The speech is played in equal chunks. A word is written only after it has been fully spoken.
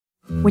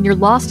When you're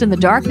lost in the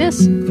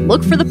darkness,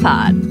 look for the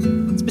pod.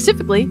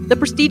 Specifically, the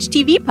Prestige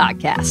TV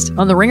podcast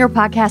on the Ringer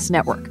Podcast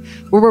Network,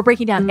 where we're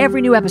breaking down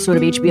every new episode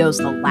of HBO's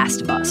The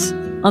Last of Us.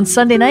 On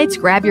Sunday nights,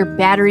 grab your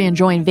battery and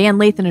join Van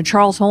Lathan and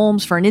Charles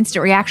Holmes for an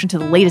instant reaction to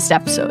the latest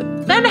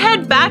episode. Then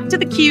head back to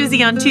the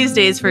QZ on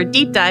Tuesdays for a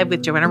deep dive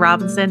with Joanna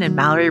Robinson and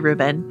Mallory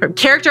Rubin. From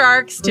character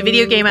arcs to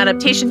video game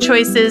adaptation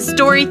choices,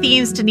 story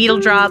themes to needle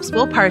drops,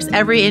 we'll parse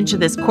every inch of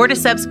this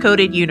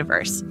cordyceps-coded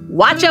universe.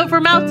 Watch out for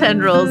mouth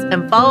tendrils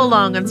and follow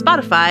along on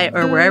Spotify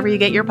or wherever you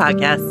get your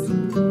podcasts.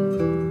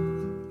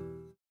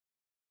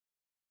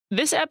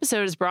 This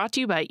episode is brought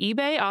to you by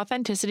eBay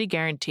Authenticity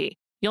Guarantee.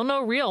 You'll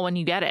know real when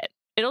you get it.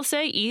 It'll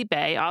say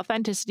eBay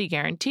Authenticity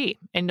Guarantee,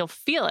 and you'll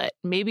feel it.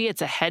 Maybe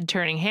it's a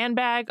head-turning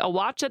handbag, a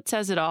watch that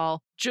says it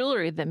all,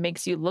 jewelry that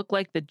makes you look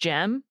like the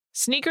gem.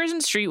 Sneakers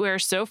and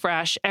streetwear so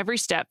fresh, every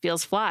step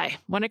feels fly.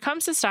 When it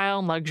comes to style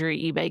and luxury,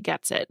 eBay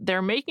gets it.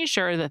 They're making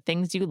sure the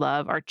things you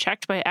love are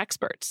checked by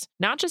experts.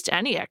 Not just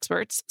any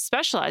experts,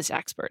 specialized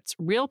experts,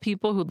 real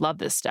people who love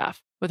this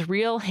stuff, with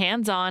real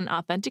hands-on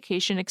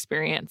authentication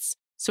experience.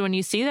 So when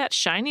you see that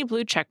shiny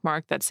blue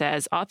checkmark that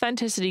says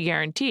Authenticity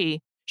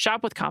Guarantee,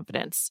 shop with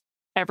confidence.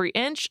 Every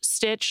inch,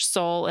 stitch,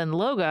 sole, and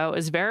logo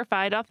is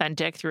verified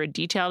authentic through a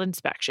detailed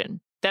inspection.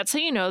 That's how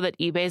you know that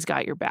eBay's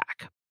got your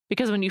back.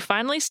 Because when you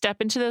finally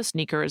step into those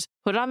sneakers,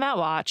 put on that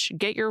watch,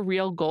 get your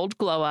real gold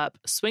glow up,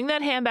 swing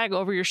that handbag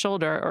over your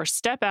shoulder, or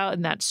step out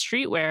in that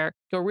streetwear,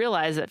 you'll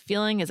realize that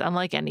feeling is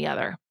unlike any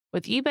other.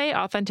 With eBay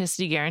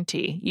Authenticity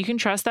Guarantee, you can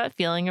trust that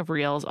feeling of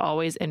real is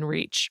always in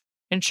reach.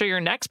 Ensure your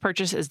next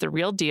purchase is the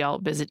real deal.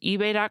 Visit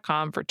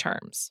ebay.com for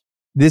terms.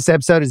 This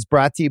episode is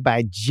brought to you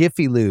by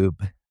Jiffy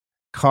Lube.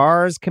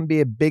 Cars can be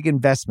a big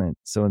investment,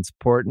 so it's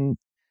important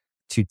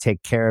to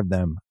take care of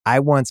them. I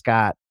once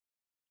got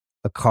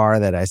a car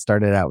that I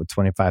started out with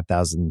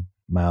 25,000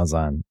 miles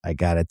on. I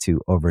got it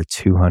to over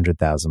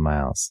 200,000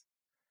 miles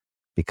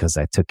because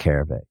I took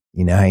care of it.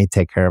 You know how you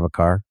take care of a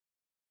car?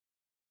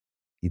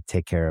 You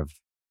take care of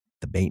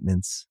the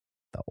maintenance,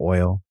 the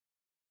oil,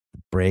 the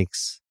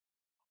brakes,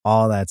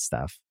 all that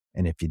stuff.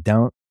 And if you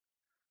don't,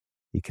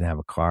 you can have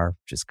a car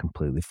just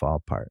completely fall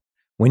apart.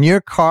 When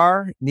your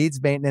car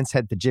needs maintenance,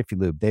 head to Jiffy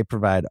Lube. They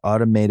provide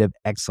automotive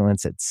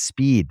excellence at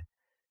speed.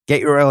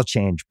 Get your oil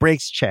change,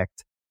 brakes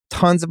checked,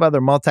 tons of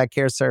other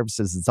multi-care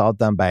services. It's all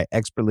done by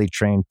expertly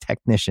trained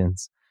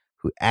technicians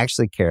who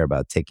actually care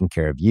about taking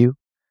care of you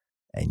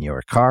and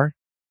your car.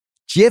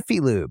 Jiffy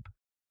Lube,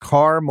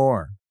 car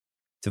more.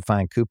 To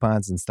find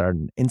coupons and start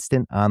an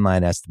instant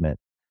online estimate,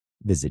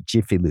 visit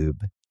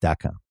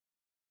jiffylube.com.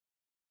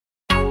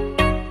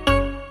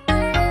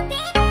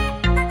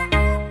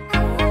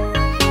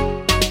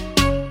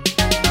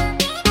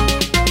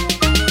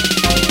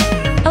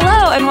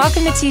 And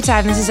welcome to Tea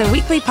Time. This is a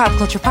weekly pop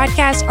culture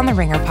podcast on the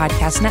Ringer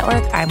Podcast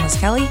Network. I'm Liz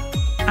Kelly.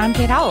 I'm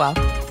Kate Hollowell.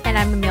 And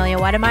I'm Amelia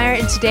Wedemeyer.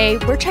 And today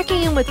we're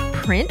checking in with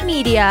print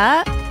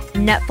media,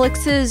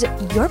 Netflix's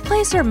Your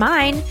Place or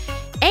Mine,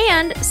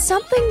 and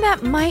something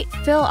that might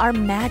fill our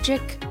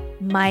magic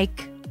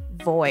mic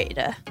void.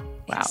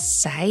 Wow.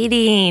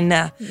 Exciting.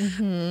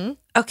 Mm-hmm.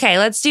 Okay,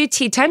 let's do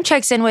Tea Time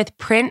checks in with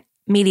print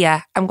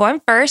media. I'm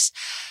going first.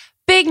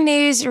 Big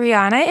news,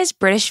 Rihanna is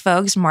British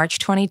Vogue's March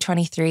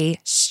 2023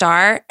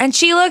 star, and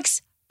she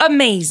looks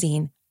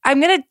amazing.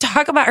 I'm going to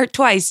talk about her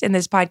twice in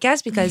this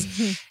podcast because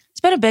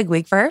it's been a big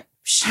week for her.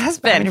 It has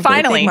been,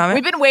 finally.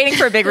 We've been waiting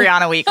for a big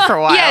Rihanna week for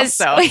a while. Yes,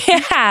 so we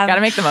have. Got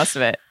to make the most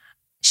of it.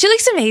 She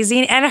looks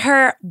amazing, and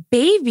her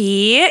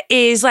baby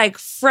is like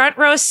front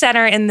row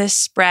center in this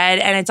spread,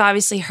 and it's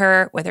obviously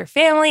her with her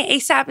family.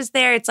 ASAP is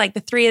there. It's like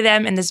the three of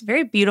them in this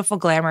very beautiful,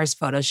 glamorous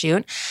photo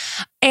shoot.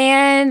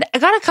 And I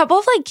got a couple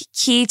of like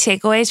key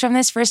takeaways from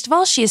this. First of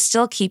all, she is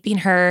still keeping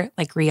her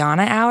like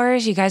Rihanna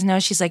hours. You guys know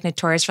she's like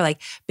notorious for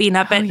like being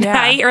up at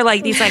night or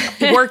like these like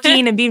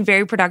working and being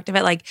very productive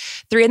at like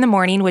 3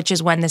 a.m, which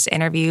is when this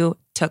interview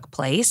took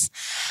place.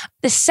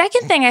 The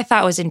second thing I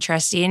thought was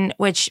interesting,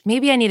 which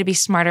maybe I need to be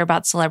smarter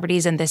about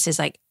celebrities, and this is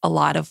like a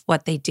lot of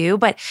what they do,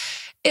 but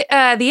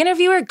the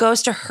interviewer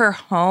goes to her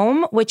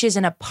home, which is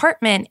an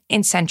apartment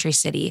in Century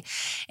City.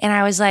 And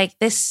I was like,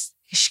 this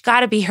got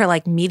to be her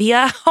like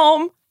media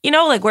home, you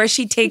know, like where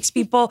she takes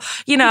people,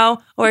 you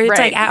know, or it's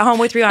like at home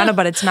with Rihanna,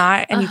 but it's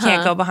not. And you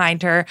can't go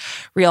behind her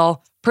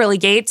real pearly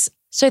gates.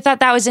 So I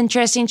thought that was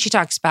interesting. She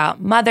talks about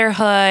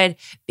motherhood,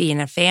 being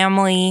a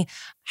family,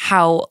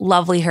 how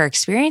lovely her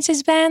experience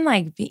has been,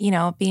 like, you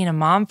know, being a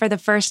mom for the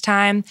first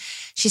time.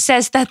 She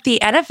says that the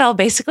NFL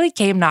basically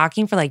came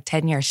knocking for like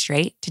 10 years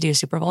straight to do a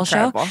Super Bowl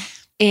show.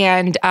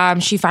 And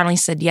she finally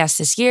said yes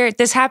this year.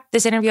 This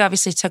interview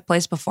obviously took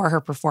place before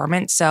her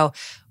performance, so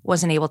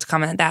wasn't able to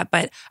comment on that.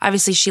 But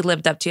obviously she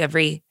lived up to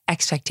every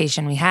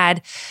expectation we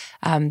had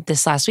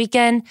this last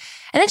weekend.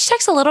 And then she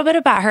talks a little bit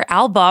about her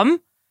album.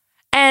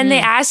 And they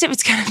asked if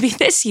it's going to be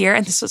this year.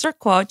 And this was her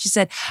quote. She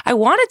said, I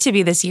want it to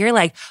be this year.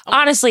 Like,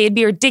 honestly, it'd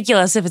be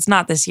ridiculous if it's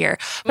not this year.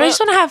 But I just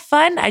want to have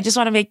fun. I just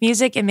want to make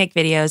music and make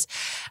videos.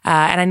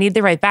 And I need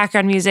the right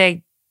background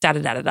music,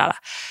 da-da-da-da-da.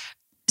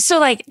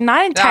 So, like,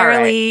 not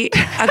entirely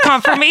a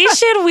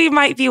confirmation. We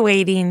might be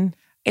waiting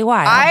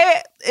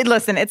Why?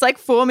 Listen, it's like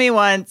fool me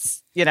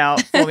once,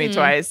 fool me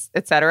twice,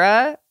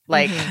 etc.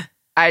 Like,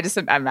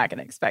 I'm not going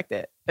to expect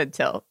it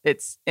until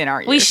it's in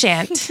our ears. We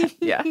shan't.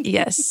 Yeah.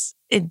 Yes,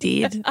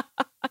 indeed.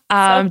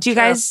 Do you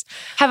guys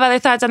have other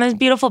thoughts on this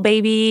beautiful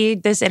baby,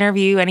 this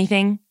interview,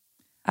 anything?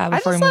 I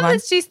just love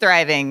that she's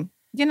thriving.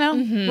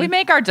 We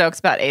make our jokes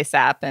about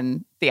ASAP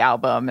and the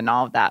album and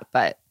all of that,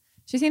 but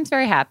she seems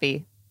very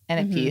happy and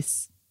at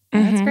peace.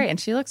 And that's great. And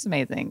she looks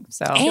amazing.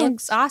 So she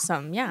looks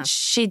awesome. Yeah.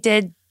 She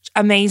did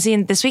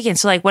amazing this weekend.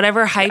 So like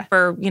whatever hype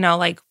or,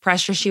 like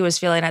pressure she was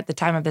feeling at the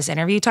time of this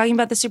interview talking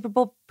about the Super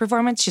Bowl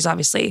performance, she's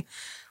obviously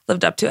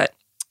lived up to it.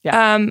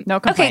 Yeah. No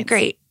complaints. Okay,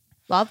 great.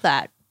 Love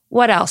that.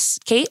 What else?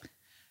 Kate?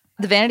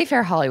 The Vanity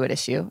Fair Hollywood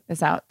issue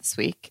is out this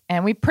week.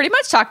 And we pretty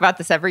much talk about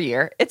this every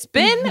year. It's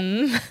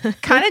been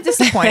kind of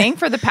disappointing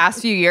for the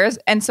past few years.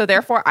 And so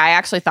therefore, I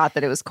actually thought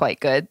that it was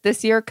quite good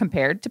this year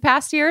compared to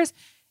past years.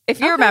 If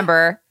you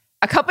remember,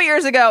 a couple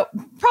years ago,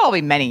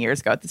 probably many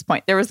years ago at this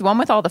point, there was the one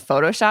with all the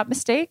Photoshop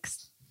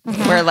mistakes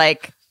where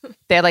like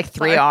they had like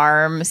 3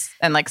 arms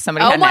and like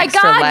somebody had an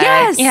extra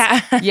leg.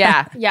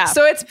 Yes. Yeah.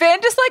 So it's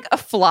been just like a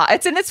flop.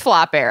 It's in its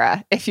flop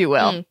era, if you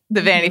will,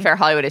 the Vanity Fair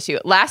Hollywood issue.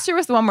 Last year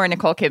was the one where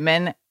Nicole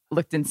Kidman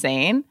looked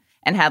insane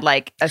and had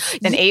like an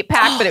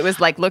 8-pack, but it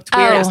was like looked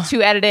weird. It was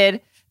too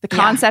edited. The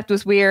concept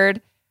was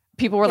weird.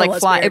 People were like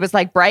flying. It was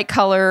like bright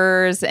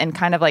colors and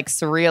kind of like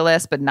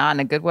surrealist, but not in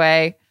a good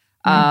way.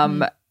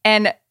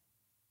 And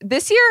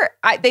this year,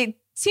 they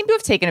seem to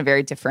have taken a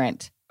very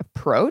different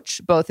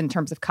approach, both in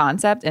terms of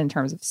concept and in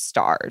terms of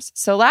stars.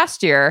 So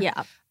last year,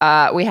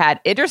 we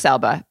had Idris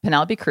Elba,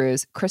 Penelope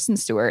Cruz, Kristen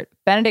Stewart,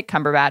 Benedict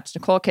Cumberbatch,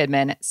 Nicole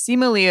Kidman,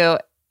 Simu Liu,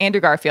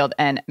 Andrew Garfield,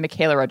 and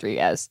Michaela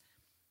Rodriguez.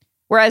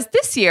 Whereas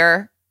this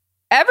year,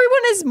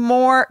 everyone is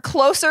more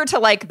closer to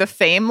like the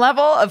fame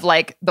level of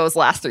like those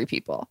last 3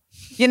 people,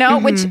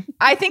 which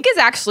I think is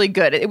actually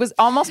good. It was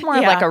almost more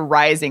of like a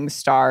rising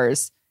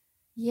stars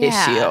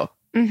issue.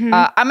 I'm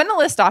going to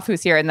list off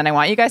who's here, and then I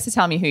want you guys to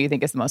tell me who you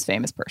think is the most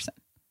famous person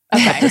of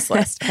this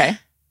list. Okay.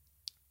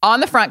 On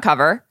the front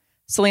cover,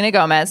 Selena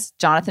Gomez,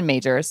 Jonathan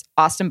Majors,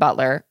 Austin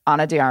Butler,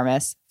 Ana de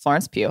Armas,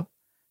 Florence Pugh.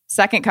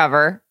 Second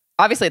cover,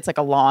 obviously it's like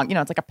a long,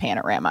 it's like a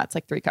panorama. It's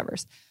like 3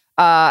 covers.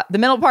 The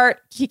middle part,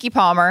 Keke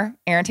Palmer,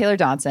 Aaron Taylor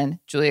Johnson,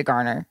 Julia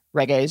Garner,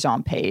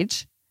 Regé-Jean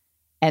Page.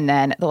 And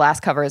then the last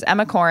cover is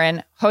Emma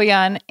Corrin,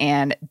 Ho-Yeon,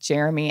 and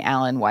Jeremy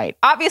Allen White.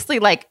 Obviously,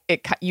 like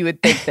you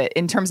would think that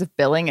in terms of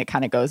billing, it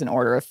kind of goes in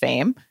order of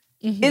fame.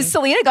 Is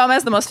Selena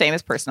Gomez the most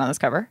famous person on this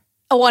cover?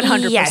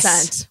 100%.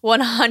 Yes.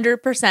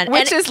 100%.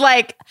 Which is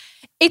like...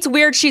 It's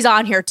weird she's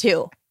on here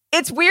too.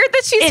 It's weird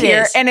that she's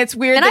here, and it's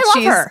weird and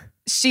that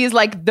she's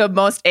like the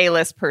most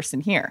A-list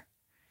person here.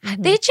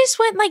 They just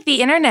went like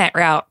the internet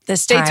route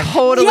this time. They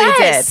totally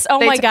did. Oh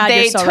my God,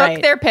 They you're so took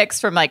right. their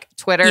picks from like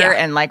Twitter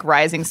and like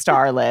rising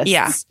star lists.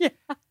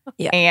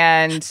 Yeah.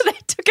 And they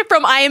took it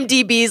from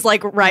IMDb's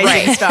like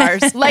rising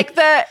stars. Like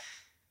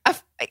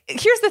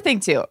here's the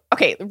thing too.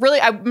 Okay, really,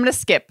 I'm going to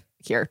skip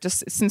here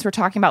just since we're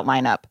talking about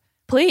lineup.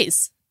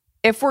 Please.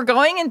 If we're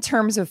going in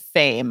terms of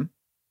fame,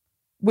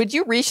 would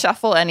you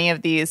reshuffle any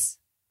of these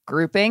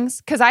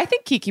groupings? Because I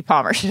think Keke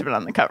Palmer should have been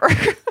on the cover.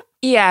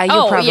 Yeah,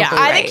 you're probably right.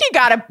 I think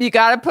you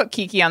gotta put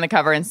Keke on the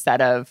cover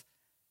instead of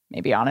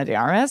maybe Ana de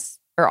Armas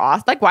or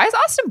Austin. Like, why is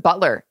Austin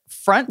Butler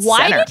front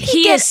why center? Did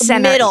he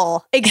get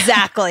middle?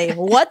 Exactly.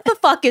 What the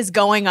fuck is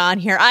going on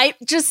here?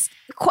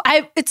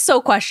 It's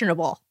so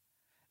questionable.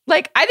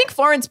 Like, I think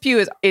Florence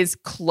Pugh is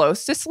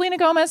close to Selena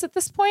Gomez at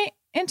this point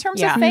in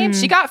terms of fame.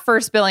 She got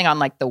first billing on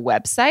like the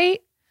website.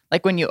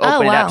 Like when you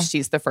open it up,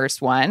 she's the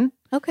first one.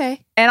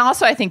 Okay. And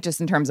also I think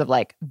just in terms of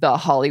like the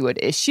Hollywood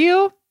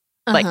issue,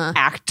 like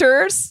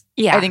actors.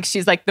 Yeah. I think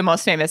she's like the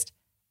most famous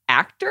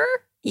actor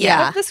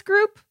of this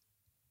group.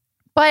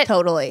 But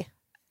totally.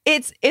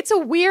 It's a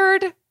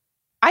weird,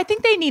 I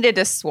think they needed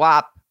to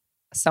swap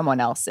someone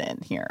else in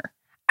here.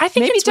 I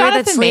think maybe it's weird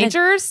Jonathan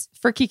Majors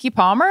for Keke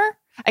Palmer.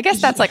 I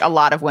guess that's like a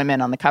lot of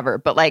women on the cover,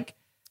 but like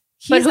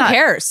But who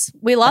cares?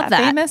 We love that.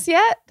 Famous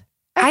yet?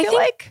 I think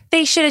like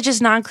they should have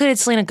just not included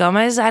Selena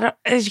Gomez.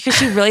 Because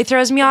she really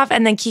throws me off.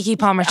 And then Keke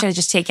Palmer should have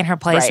just taken her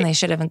place, and they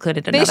should have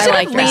included another. They should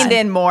have leaned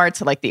in more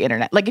to like the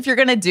internet. Like if you're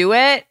gonna do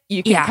it,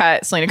 you can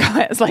cut Selena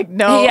Gomez. Like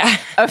no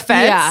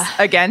offense. Yeah.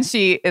 Again,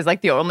 she is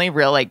like the only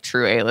real like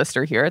true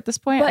A-lister here at this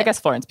point. But I guess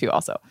Florence Pugh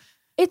also.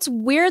 It's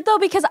weird though,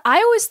 because I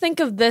always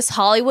think of this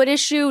Hollywood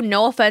issue,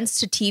 no offense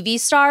to TV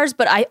stars,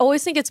 but I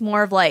always think it's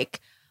more of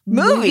like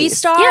movie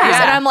stars.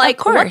 Yeah, and I'm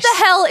like, what the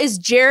hell is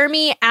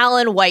Jeremy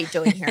Allen White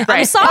doing here?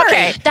 I'm sorry.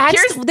 Okay.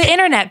 That's the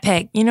internet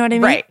pick. You know what I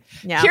mean? Right.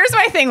 Yeah. Here's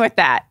my thing with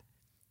that.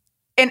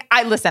 And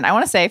I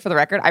want to say for the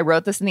record, I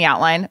wrote this in the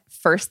outline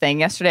first thing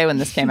yesterday when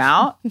this came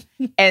out.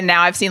 And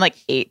now I've seen like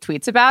 8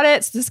 tweets about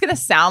it. So this is going to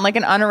sound like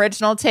an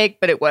unoriginal take,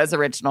 but it was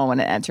original when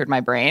it entered my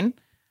brain.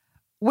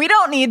 We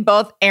don't need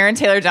both Aaron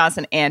Taylor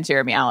Johnson and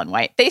Jeremy Allen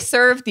White. They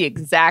serve the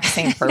exact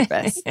same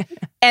purpose.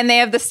 And they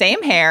have the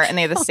same hair and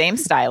they have the same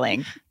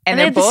styling. And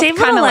they're both the same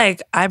kind of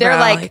like eyebrow. They're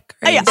like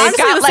honestly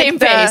got the same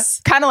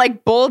face, kind of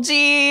like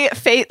bulgy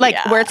face, like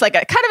where it's like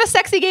a kind of a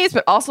sexy gaze,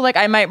 but also like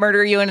I might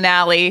murder you in an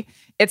alley.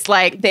 It's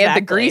like they have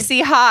the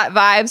greasy hot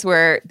vibes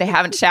where they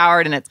haven't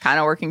showered and it's kind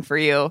of working for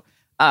you,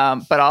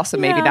 but also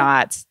maybe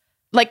not.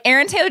 Like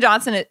Aaron Taylor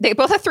Johnson, they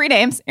both have 3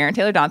 names: Aaron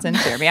Taylor Johnson,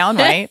 Jeremy Allen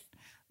White.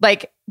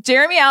 Like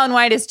Jeremy Allen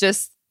White is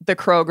just the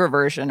Kroger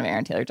version of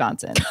Aaron Taylor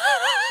Johnson.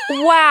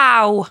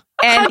 Wow.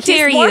 And How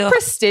dare he's more you?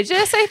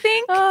 prestigious, I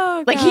think.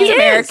 Oh, Like he's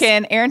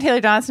American. Aaron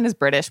Taylor Johnson is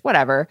British,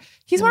 whatever.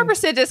 He's more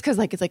prestigious because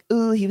like it's like,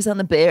 ooh, he was on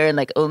The Bear and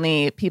like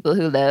only people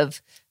who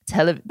love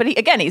television. But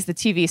he's the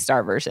TV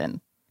star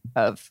version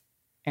of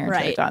Aaron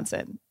Taylor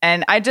Johnson.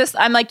 And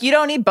I'm like, you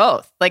don't need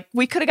both. Like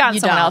we could have gotten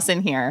someone else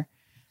in here.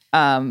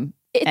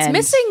 It's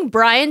missing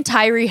Brian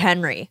Tyree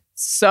Henry.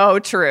 So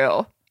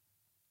true.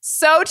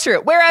 So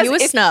true. Whereas He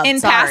was snubbed, in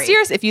sorry. past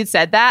years, if you'd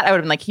said that, I would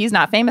have been like, he's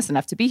not famous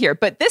enough to be here.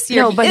 But this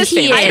year, he is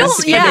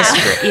famous.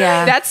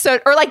 Yeah. That's so,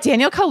 or like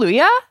Daniel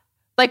Kaluuya.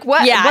 Like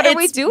what? Yeah, what are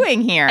we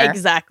doing here?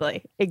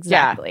 Exactly.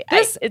 Yeah.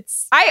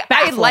 I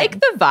baffling. like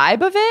the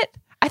vibe of it.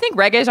 I think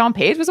Regé Jean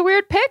Page was a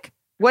weird pick.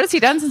 What has he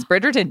done since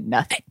Bridgerton?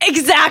 Nothing.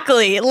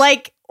 Exactly.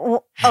 Like,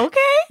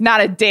 okay. Not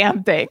a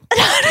damn thing.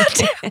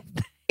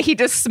 He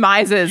just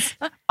smizes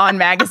on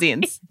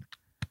magazines.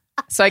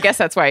 So I guess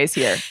that's why he's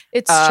here.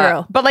 It's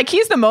true. But like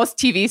he's the most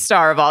TV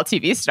star of all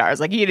TV stars.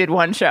 Like he did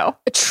one show.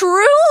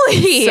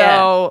 Truly.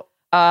 So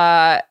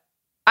I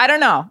don't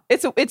know.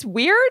 It's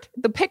weird.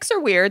 The picks are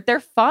weird.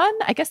 They're fun.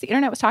 I guess the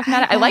internet was talking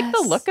about it. I like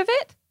the look of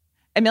it.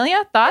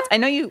 Amelia, thoughts? I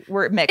know you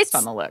were mixed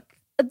on the look.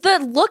 The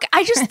look,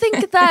 I just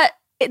think that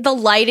the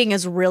lighting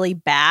is really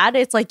bad.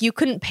 It's like you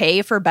couldn't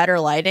pay for better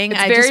lighting. It's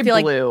I very just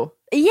feel blue. Like,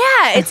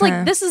 yeah, it's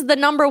like this is the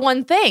number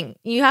one thing.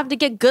 You have to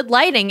get good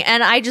lighting,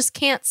 and I just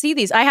can't see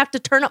these. I have to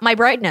turn up my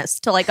brightness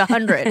to like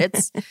 100.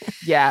 It's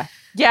yeah,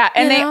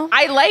 and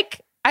I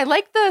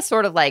like the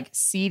sort of like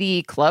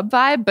seedy club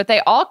vibe, but they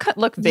all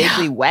look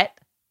vaguely wet.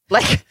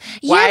 Like,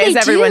 why is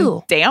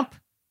everyone damp?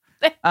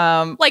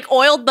 Like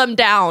oiled them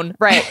down,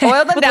 right?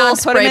 Oiled them down,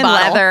 put them in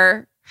bottle.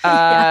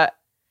 leather.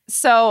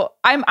 So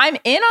I'm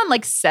in on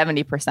like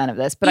 70% of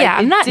this, but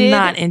I'm not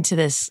into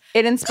this.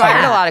 It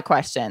inspired a lot of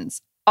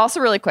questions.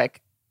 Also, really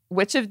quick,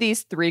 which of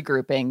these 3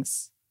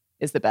 groupings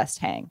is the best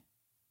hang?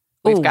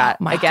 We've got,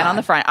 again, on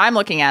the front. I'm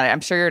looking at it.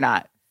 I'm sure you're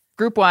not.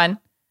 Group 1,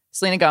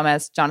 Selena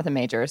Gomez, Jonathan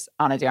Majors,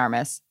 Ana de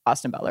Armas,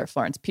 Austin Butler,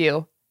 Florence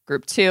Pugh.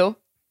 Group 2,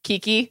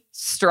 Kiki,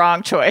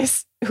 strong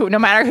choice, who no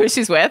matter who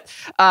she's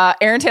with.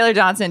 Aaron Taylor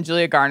Johnson,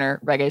 Julia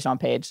Garner, Regé Jean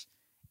Page.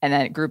 And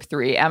then Group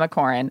 3, Emma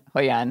Corrin,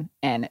 Hoyun,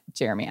 and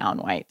Jeremy Allen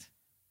White.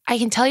 I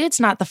can tell you it's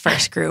not the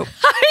first group.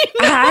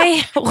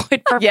 I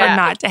would prefer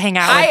not to hang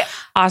out with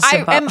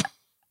Austin Butler.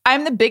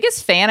 I'm the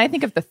biggest fan, I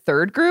think, of the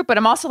 3rd group, but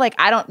I'm also like,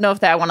 I don't know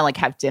if I want to like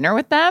have dinner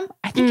with them.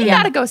 I think you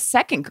got to go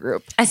 2nd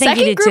group. I think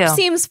second you do group too.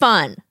 seems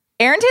fun,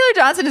 Aaron Taylor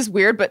Johnson is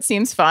weird, but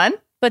seems fun.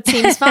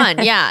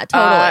 Yeah,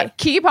 totally.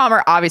 Kiki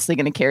Palmer, obviously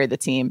going to carry the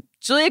team.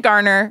 Julia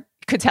Garner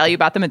could tell you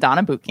about the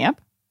Madonna boot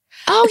camp.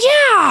 Oh,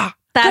 yeah.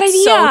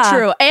 That's so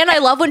true. And I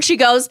love when she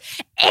goes,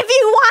 if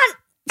you want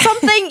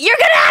something, you're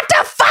going to have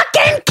to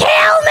fucking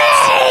kill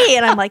me.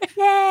 And I'm like,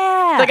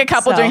 yeah. Like a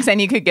couple drinks and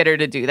you could get her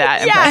to do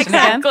that. Yeah,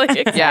 impression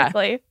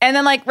exactly. Yeah. And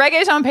then like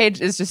Regé Jean Page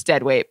is just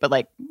dead weight, but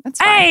like, that's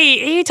fine. Hey,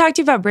 he talked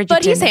to you about Bridgerton.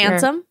 But he's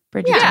handsome.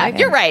 Yeah,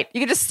 you're right.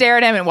 You can just stare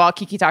at him and while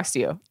Kiki talks to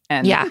you.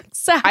 And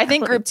exactly. I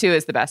think group 2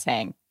 is the best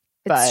hang.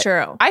 It's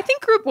true. I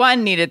think group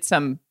 1 needed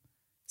some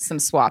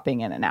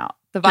swapping in and out.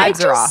 The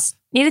vibes are off.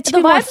 Needed to The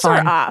be more vibes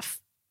fun. are off.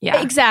 Yeah.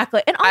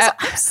 Exactly. And also,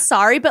 I'm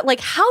sorry, but like,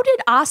 how did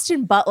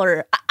Austin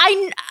Butler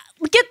I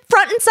get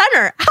front and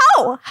center?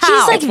 How?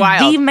 He's like It's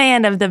wild. the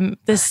man of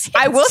this.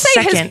 I will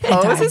say his second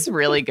pose time. is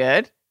really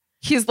good.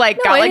 He's like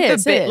No, got like it the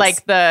is, bit it like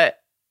is. the.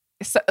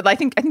 So, I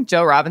think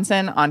Joe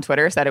Robinson on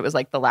Twitter said it was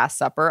like the Last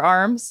Supper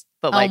arms.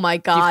 But like, Oh my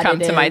God, you've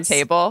come it to my is.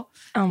 table.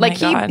 Oh my Like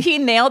God. he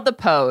nailed the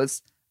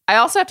pose. I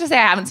also have to say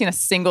I haven't seen a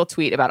single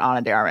tweet about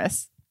Ana de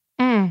Armas.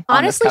 Mm. on this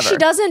Honestly, cover. she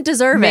doesn't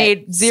deserve Made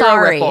it. 0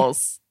 Sorry.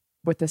 ripples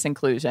with this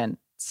inclusion.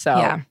 So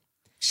Yeah.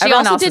 She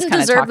everyone also else is didn't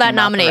kinda deserve talking that about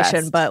the nomination,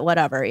 rest. but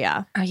whatever.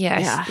 Yeah. Oh,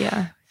 yes.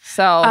 Yeah.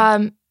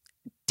 So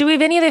Do we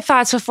have any other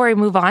thoughts before we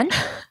move on?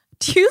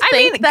 Do you I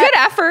think mean, that? good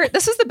effort.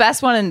 This was the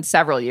best one in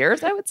several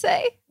years, I would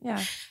say.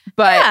 Yeah.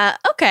 But Yeah.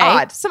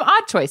 Okay. some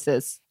odd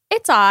choices.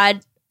 It's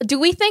odd. Do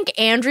we think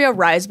Andrea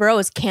Riseborough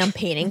is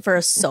campaigning for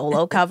a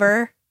solo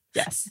cover?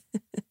 Yes.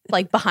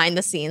 Like behind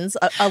the scenes,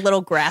 a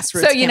little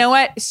grassroots. So you know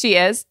what she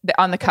is?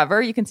 On the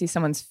cover, you can see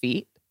someone's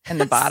feet in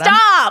the bottom.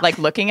 Stop! Like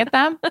looking at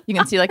them. You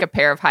can see like a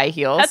pair of high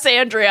heels. That's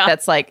Andrea.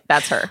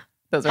 That's her.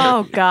 Those are her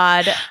Oh feet.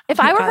 God! If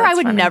Oh my I were God, her, I that's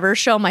would funny. never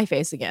show my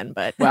face again.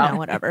 But Well.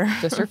 whatever.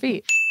 Just her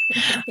feet.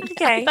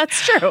 Okay.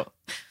 That's true.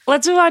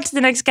 Let's move on to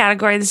the next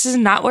category. This is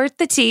Not Worth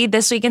the Tea,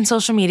 This Week in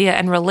Social Media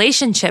and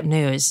Relationship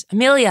News.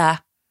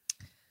 Amelia.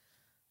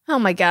 Oh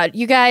my God,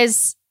 you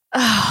guys!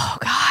 Oh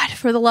God,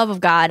 for the love of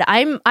God,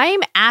 I'm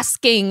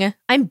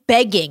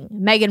begging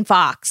Megan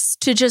Fox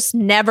to just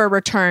never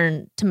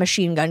return to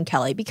Machine Gun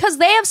Kelly because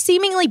they have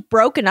seemingly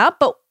broken up.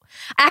 But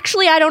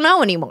actually, I don't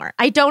know anymore.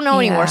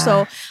 Yeah.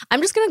 So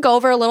I'm just gonna go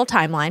over a little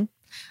timeline.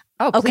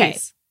 Oh, Okay.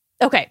 please.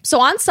 Okay,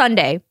 so on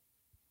Sunday,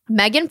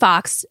 Megan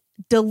Fox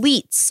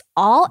deletes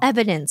all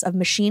evidence of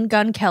Machine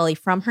Gun Kelly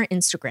from her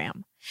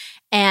Instagram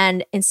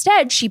And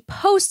instead, she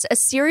posts a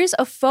series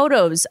of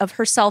photos of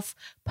herself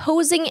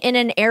posing in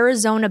an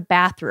Arizona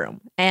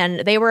bathroom. And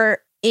they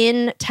were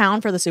in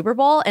town for the Super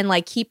Bowl, and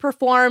like he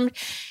performed,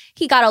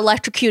 he got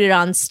electrocuted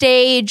on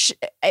stage.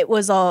 It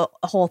was a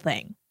whole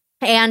thing.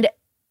 And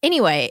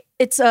anyway,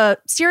 it's a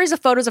series of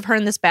photos of her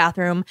in this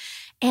bathroom.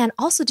 And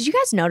also, did you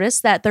guys notice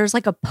that there's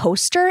like a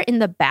poster in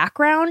the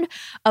background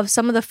of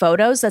some of the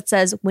photos that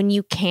says, "When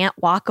you can't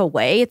walk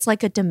away"? It's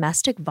like a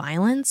domestic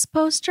violence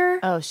poster.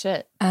 Oh,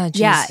 shit.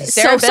 Yeah. There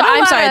So, have been a I'm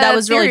lot sorry, of that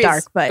was really theories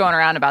dark, but going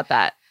around about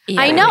that.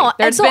 I know.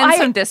 There's And so been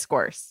some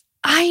discourse.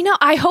 I know.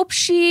 I hope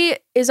she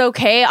is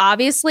okay,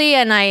 obviously,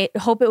 and I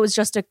hope it was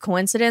just a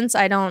coincidence.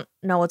 I don't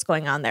know what's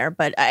going on there,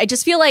 but I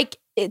just feel like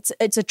it's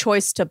a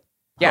choice to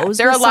pose.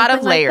 There are a with lot of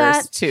something like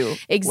layers that. to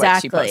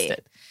Exactly. what she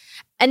posted.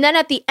 And then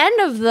at the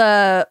end of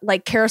the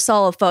like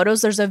carousel of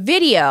photos, there's a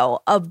video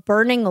of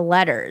burning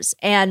letters.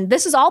 And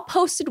this is all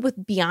posted with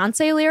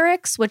Beyonce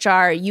lyrics, which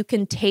are, "You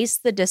can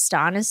taste the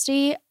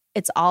dishonesty.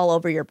 It's all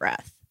over your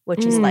breath,"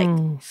 which is like,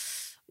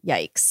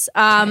 yikes.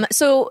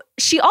 So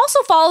she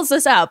also follows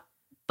this up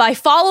by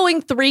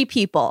following 3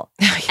 people,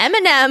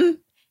 Eminem,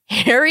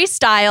 Harry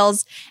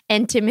Styles,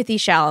 and Timothée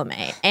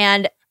Chalamet.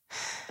 And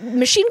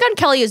Machine Gun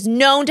Kelly is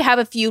known to have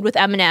a feud with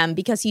Eminem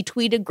because he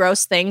tweeted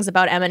gross things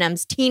about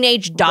Eminem's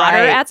teenage daughter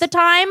at the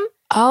time.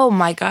 Oh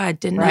my God,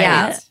 didn't know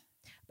that.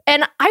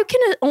 And I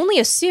can only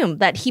assume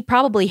that he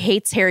probably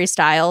hates Harry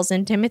Styles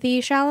and Timothée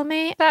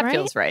Chalamet. That right?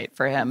 feels right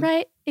for him.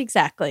 Right?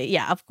 Exactly.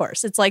 Yeah, of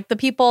course. It's like the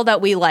people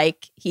that we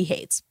like, he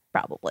hates,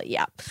 probably.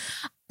 Yeah.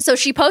 So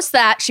she posts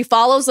that. She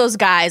follows those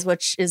guys,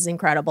 which is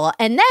incredible.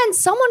 And then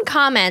someone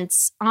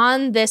comments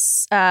on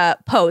this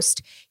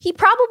post, "He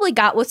probably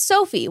got with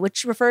Sophie,"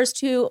 which refers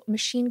to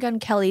Machine Gun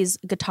Kelly's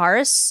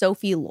guitarist,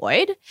 Sophie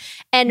Lloyd.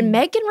 And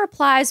Megan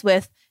replies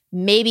with,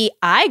 "Maybe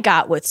I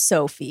got with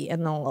Sophie,"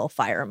 and the little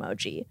fire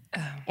emoji.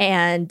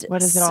 And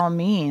What does it all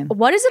mean?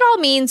 what does it all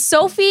mean?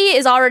 Sophie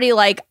is already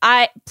like,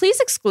 please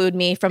exclude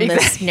me from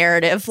this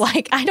narrative.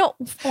 Like, I don't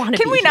want to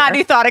be Can we not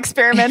do thought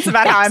experiments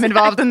about how I'm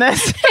involved in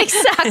this?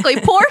 Exactly.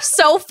 Poor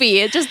Sophie.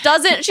 It just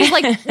doesn't. She's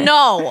like,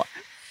 no.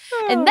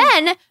 And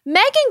then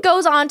Megan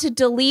goes on to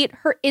delete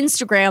her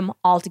Instagram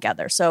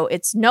altogether. So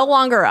it's no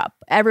longer up.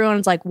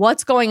 Everyone's like,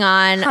 what's going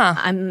on?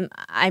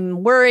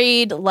 I'm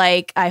worried.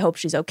 Like, I hope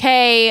she's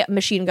okay.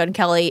 Machine Gun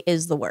Kelly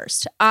is the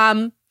worst.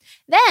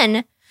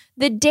 Then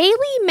the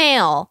Daily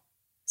Mail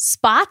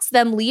spots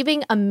them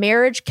leaving a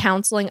marriage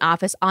counseling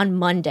office on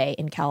Monday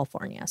in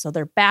California. So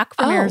they're back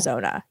from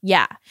Arizona.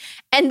 Yeah.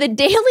 And the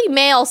Daily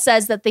Mail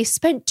says that they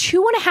spent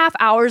 2.5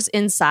 hours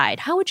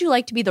inside. How would you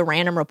like to be the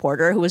random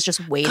reporter who was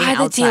just waiting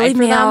outside the Daily for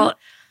Mail them?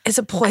 is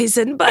a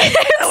poison, but It's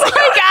like,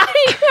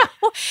 I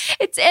know.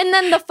 And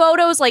then the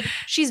photos, like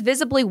she's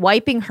visibly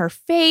wiping her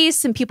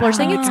face and people are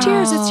saying it's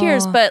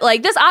tears. But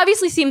like this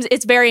obviously seems,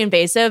 it's very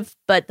invasive.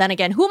 But then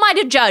again, who am I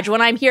to judge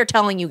when I'm here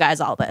telling you guys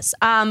all this?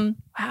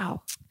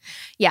 wow.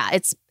 Yeah,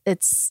 it's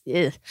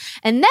ugh.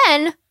 And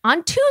then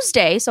on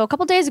Tuesday, so a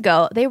couple days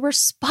ago, they were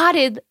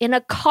spotted in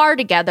a car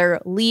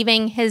together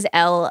leaving his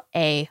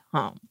LA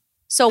home.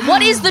 So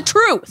what is the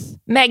truth?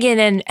 Megan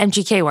and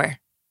MGK were.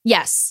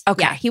 Yes.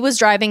 Okay. Yeah, he was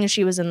driving and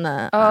she was in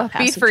the Be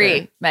passenger.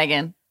 free,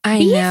 Megan. I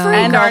Be know. free.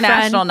 And our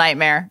girlfriend. national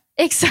nightmare.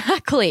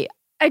 Exactly.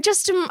 I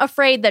just am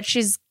afraid that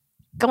she's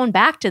going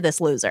back to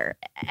this loser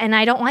and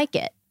I don't like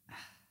it.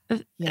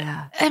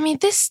 Yeah. I mean,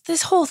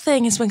 this whole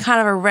thing has been kind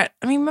of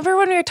remember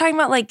when we were talking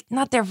about like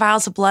not their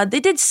vials of blood? They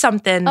did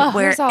something where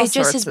There's all it just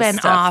sorts has of been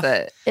stuff off.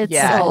 that- It's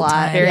yeah, a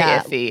lot. Very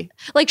Yeah. iffy.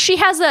 Like she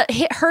has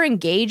her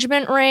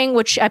engagement ring,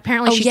 which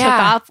apparently she took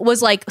off,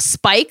 was like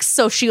spikes,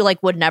 so she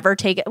like would never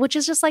take it, which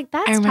is just like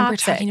that's I remember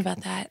toxic. talking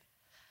about that.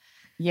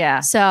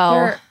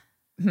 So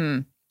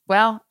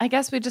Well, I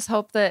guess we just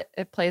hope that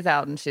it plays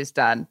out and she's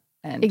done.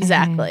 And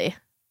exactly.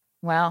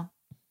 well,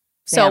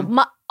 So damn.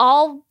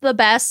 all the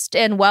best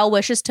and well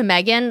wishes to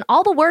Megan.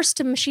 All the worst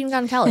to Machine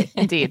Gun Kelly.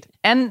 Indeed.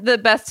 And the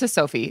best to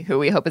Sophie, who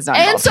we hope is not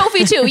And involved.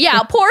 Sophie too.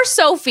 Yeah, poor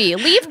Sophie.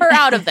 Leave her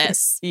out of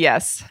this.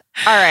 Yes.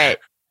 All right.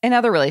 In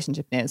other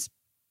relationship news,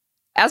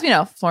 as we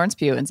know, Florence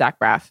Pugh and Zach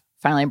Braff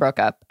finally broke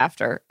up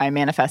after I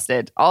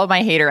manifested all of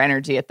my hater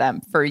energy at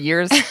them for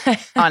years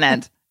on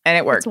end. And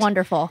it worked. It's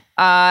wonderful.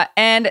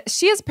 And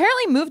she has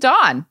apparently moved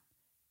on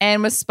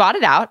and was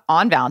spotted out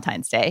on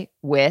Valentine's Day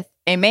with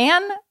a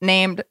man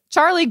named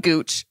Charlie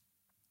Gooch.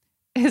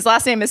 His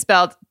last name is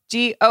spelled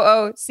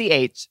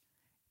Gooch.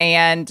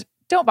 And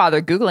don't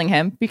bother Googling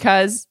him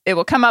because it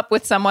will come up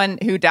with someone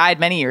who died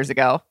many years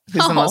ago,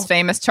 who's the most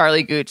famous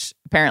Charlie Gooch,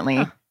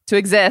 apparently, to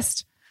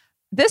exist.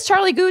 This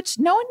Charlie Gooch,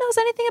 no one knows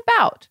anything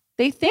about.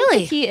 They think that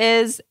he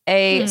is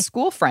a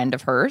school friend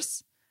of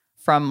hers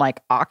from like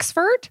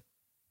Oxford.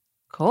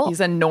 Cool. He's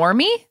a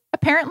normie,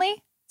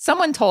 apparently.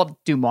 Someone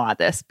told Dumois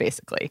this,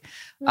 basically,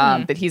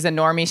 that he's a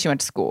normie she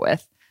went to school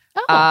with.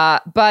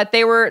 But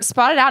they were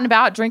spotted out and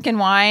about drinking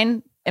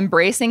wine,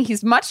 embracing.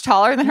 He's much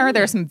taller than her.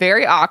 There's some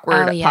very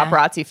awkward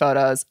paparazzi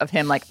photos of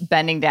him like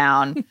bending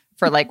down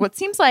for like what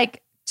seems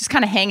like just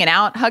kind of hanging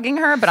out, hugging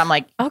her. But I'm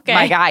like,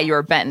 my guy, you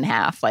are bent in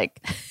half.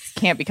 Like,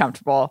 can't be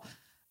comfortable.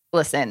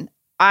 Listen,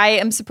 I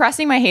am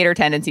suppressing my hater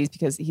tendencies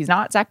because he's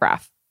not Zach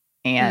Braff,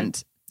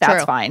 and that's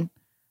True. fine.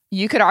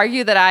 You could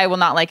argue that I will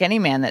not like any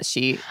man that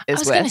she is I was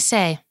with. going to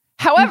say.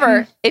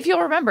 However, if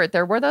you'll remember,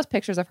 there were those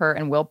pictures of her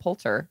and Will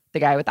Poulter,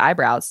 the guy with the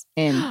eyebrows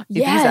in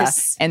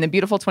Yes. Ibiza, and the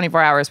beautiful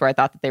 24 hours where I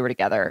thought that they were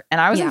together.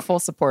 And I was in full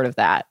support of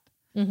that.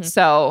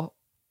 So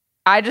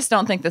I just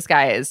don't think this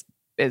guy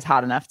is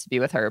hot enough to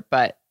be with her.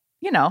 But,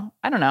 I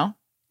don't know.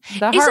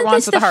 The heart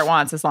wants what the heart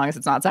wants as long as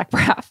it's not Zach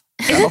Braff.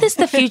 So. Isn't this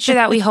the future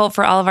that we hope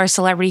for all of our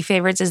celebrity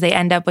favorites? Is they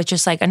end up with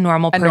just like a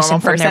normal person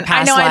from their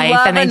past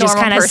life, and they just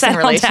kind of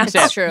settle down.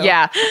 That's true.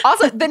 Yeah.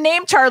 Also, the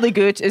name Charlie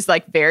Gooch is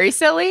like very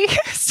silly.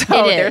 So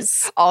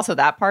there's also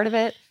that part of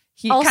it.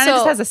 He kind of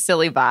just has a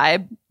silly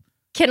vibe.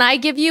 Can I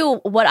give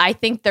you what I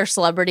think their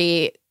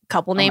celebrity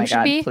couple name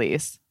should be?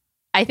 Please.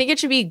 I think it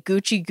should be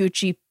Gucci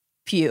Gucci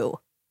Pew.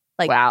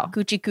 Like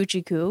Gucci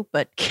Gucci Coo,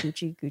 but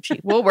Gucci Gucci.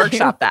 We'll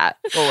workshop that.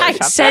 I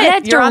said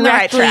that You're on the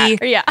right directly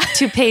track.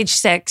 to page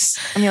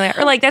 6, Amelia.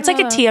 Or like that's like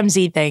a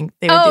TMZ thing.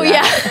 They would do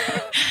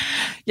that.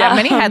 Yeah,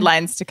 many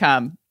headlines to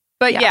come.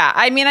 But yeah,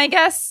 I mean, I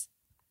guess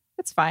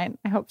it's fine.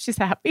 I hope she's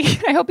happy.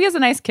 I hope he has a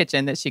nice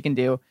kitchen that she can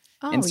do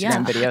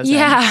Instagram videos.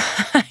 Yeah.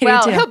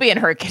 Well, he'll be in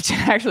her kitchen,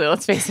 actually.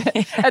 Let's face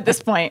it, at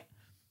this point.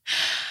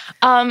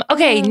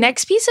 Okay,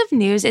 next piece of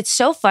news. It's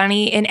so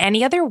funny. In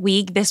any other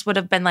week, this would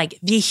have been like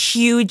the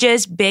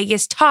hugest,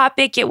 biggest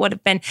topic. It would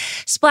have been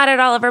splattered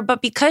all over.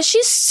 But because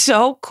she's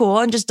so cool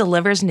and just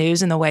delivers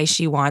news in the way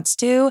she wants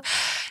to,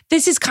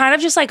 this is kind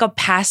of just like a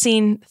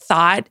passing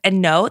thought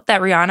and note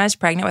that Rihanna is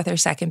pregnant with her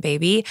second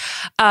baby.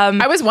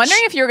 I was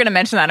wondering if you were going to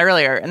mention that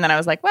earlier. And then I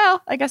was like,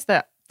 well, I guess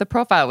the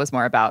profile was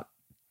more about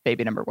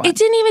baby number 1. It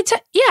didn't even,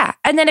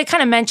 And then it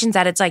kind of mentions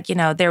that it's like,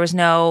 there was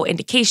no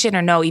indication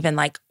or no even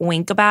like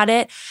wink about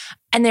it.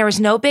 And there was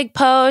no big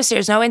post.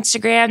 There's no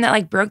Instagram that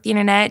like broke the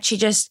internet. She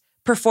just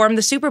performed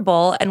the Super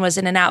Bowl and was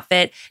in an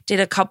outfit, did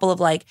a couple of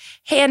like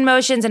hand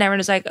motions, and everyone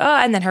was like, oh,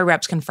 and then her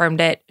reps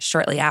confirmed it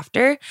shortly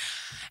after.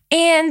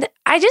 And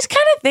I just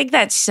kind of think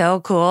that's so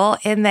cool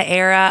in the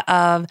era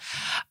of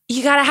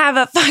you got to have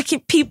a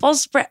fucking people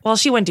spread. Well,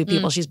 she wouldn't do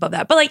people. She's above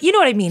that. But like, you know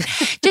what I mean?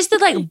 Just the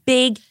like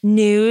big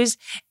news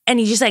and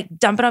you just like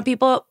dump it on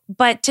people.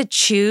 But to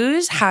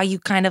choose how you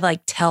kind of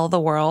like tell the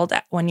world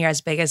when you're as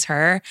big as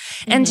her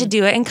and to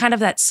do it in kind of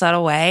that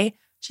subtle way,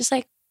 just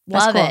like,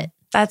 love cool. it.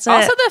 That's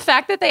also it. the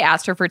fact that they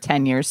asked her for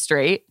 10 years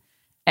straight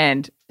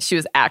and she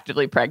was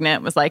actively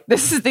pregnant was like,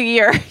 this is the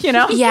year,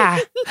 Yeah.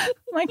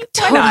 Like,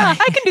 why not?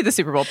 I can do the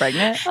Super Bowl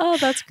pregnant. Oh,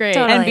 that's great.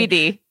 Totally.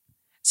 NBD.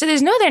 So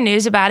there's no other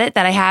news about it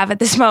that I have at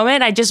this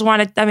moment. I just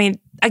wanted,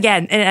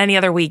 again, in any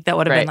other week, that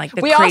would have been like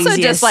the craziest.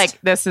 Also just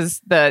like, this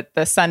is the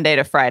Sunday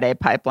to Friday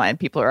pipeline.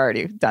 People are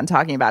already done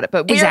talking about it,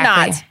 but we're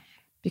not.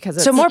 Because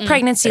it's so more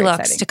pregnancy looks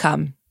exciting to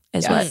come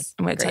is what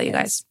I'm going to tell you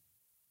Great guys.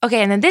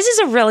 Okay, and then this is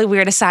a really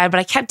weird aside, but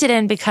I kept it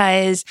in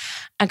because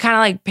I'm kind of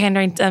like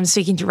pandering,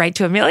 speaking right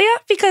to Amelia,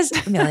 because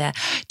Amelia,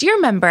 do you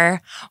remember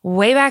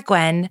way back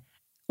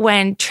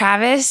when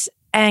Travis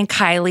and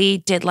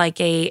Kylie did like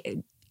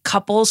a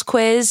couples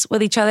quiz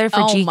with each other for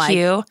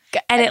GQ,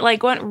 and it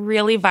like went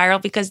really viral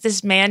because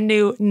this man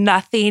knew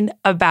nothing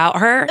about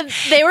her.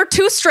 They were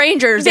two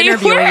strangers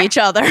interviewing each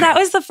other. That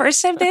was the first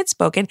time they had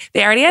spoken.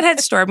 They already had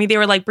Stormy. They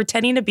were like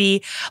pretending to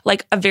be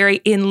like a very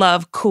in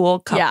love, cool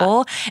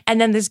couple. Yeah. And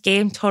then this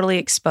game totally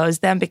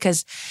exposed them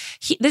because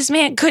this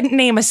man couldn't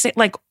name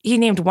he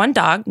named one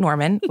dog,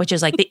 Norman, which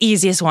is like the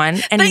easiest one.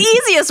 And the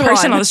easiest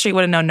person one. on the street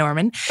would have known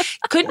Norman.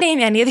 Couldn't name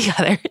any of the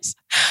others.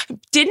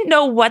 Didn't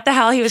know what the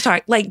hell he was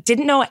talking, like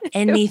didn't know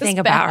anything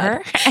about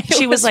her. And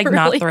she was like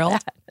really not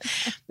thrilled.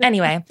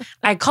 Anyway,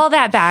 I call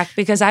that back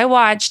because I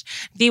watched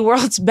the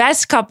world's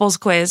best couples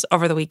quiz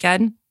over the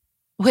weekend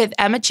with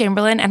Emma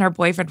Chamberlain and her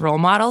boyfriend role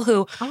model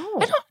who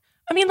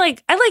I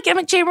like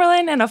Emma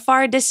Chamberlain in a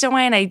far distant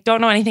way and I don't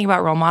know anything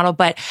about role model,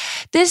 but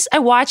I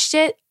watched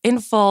it in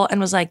full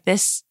and was like,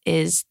 this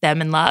is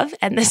them in love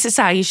and this is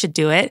how you should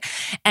do it.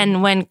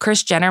 And when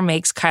Kris Jenner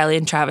makes Kylie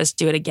and Travis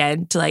do it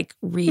again to like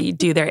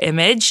redo their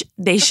image,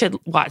 they should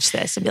watch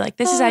this and be like,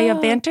 this is how you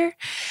have banter.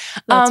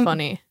 That's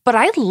funny.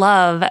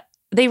 But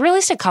they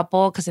released a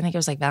couple because I think it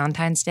was like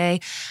Valentine's Day.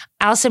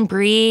 Alison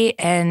Brie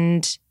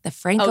and the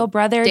Franco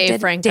brother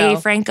Dave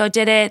Franco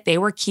did it. They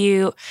were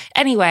cute.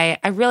 Anyway,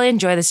 I really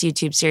enjoy this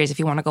YouTube series if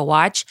you want to go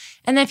watch.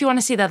 And then if you want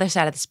to see the other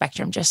side of the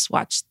spectrum, just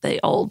watch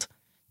the old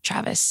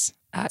Travis.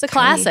 It's a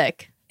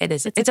classic. It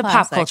is. It's a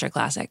pop culture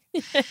classic.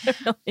 It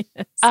really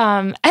is.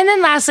 And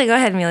then lastly, go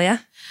ahead,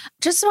 Amelia.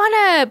 Just want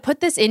to put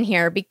this in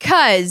here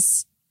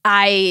because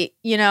I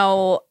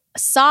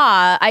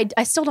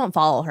still don't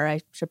follow her. I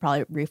should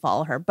probably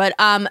refollow her. But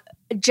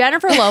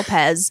Jennifer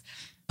Lopez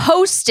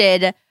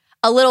posted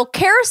a little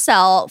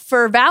carousel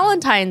for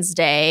Valentine's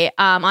Day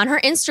on her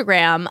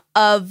Instagram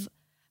of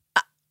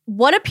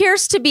what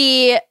appears to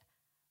be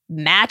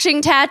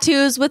matching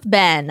tattoos with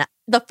Ben.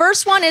 The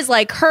first one is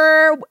like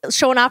her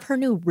showing off her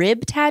new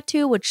rib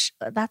tattoo, which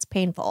that's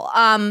painful.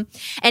 And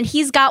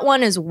he's got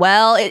one as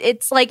well.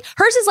 It's like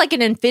hers is like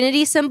an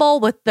infinity symbol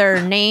with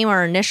their name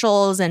or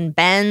initials and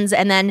Ben's.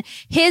 And then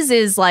his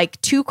is like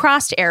 2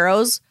 crossed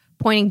arrows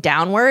pointing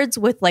downwards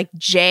with like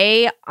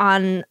J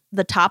on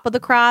the top of the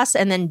cross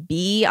and then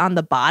B on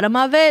the bottom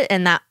of it,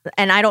 and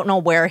I don't know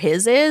where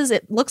his is.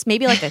 It looks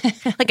maybe like a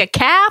like a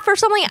calf or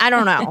something. I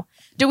don't know.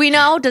 Do we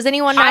know? Does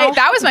anyone know?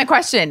 That was my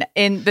question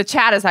in the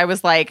chat as I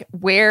was like,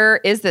 where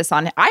is this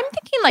on? I'm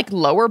thinking like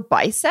lower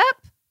bicep.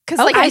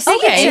 Because like I see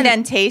an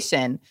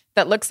indentation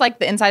that looks like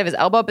the inside of his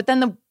elbow, but then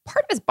the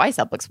part of his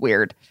bicep looks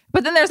weird.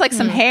 But then there's like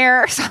some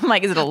hair. So I'm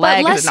like, is it a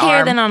leg? Less is it an hair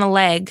arm? than on a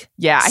leg.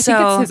 Yeah, I think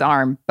it's his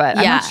arm, but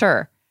I'm not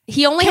sure.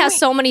 He only has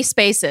so many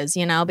spaces,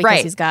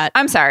 because he's got...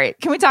 I'm sorry.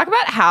 Can we talk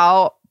about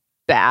how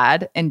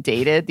bad and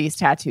dated these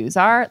tattoos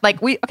are?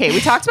 Like we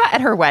talked about at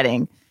her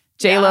wedding,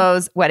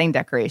 J-Lo's wedding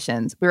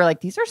decorations. We were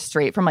like, these are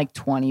straight from like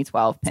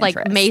 2012 Pinterest. It's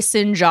like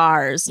mason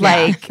jars.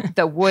 Like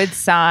the wood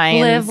signs.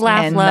 Live,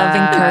 laugh, love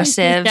in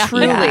cursive.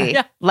 Truly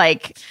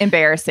like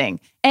embarrassing.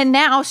 And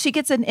now she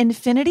gets an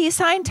infinity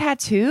sign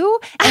tattoo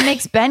and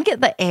makes Ben get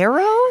the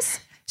arrows.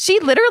 She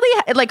literally,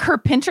 like her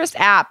Pinterest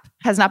app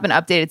has not been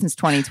updated since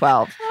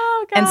 2012.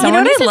 Oh, God. And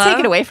someone needs to take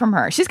it away from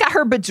her. She's got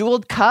her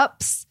bejeweled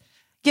cups.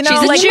 You know,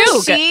 she's a like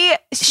Chug.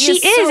 She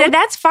is, and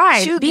that's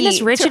fine. Being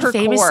as rich and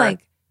famous, core.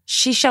 like,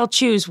 she shall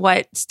choose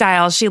what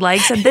style she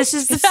likes, and this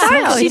is the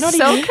style. She's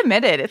so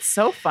committed. It's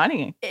so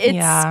funny.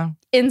 It's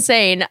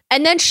insane.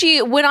 And then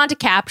she went on to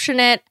caption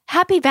it,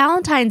 "Happy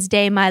Valentine's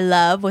Day, my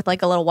love," with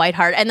like a little white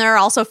heart. And there are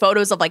also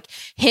photos of like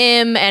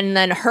him and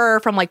then her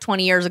from like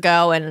 20 years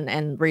ago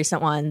and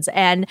recent ones.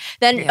 And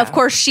then of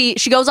course she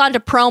goes on to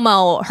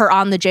promo her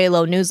On the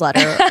J-Lo newsletter.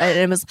 And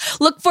it was,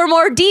 "Look for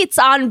more deets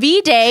on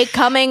V-Day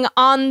coming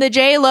on the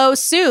J-Lo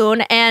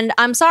soon. And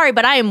I'm sorry,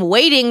 but I am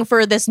waiting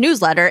for this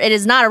newsletter. It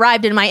has not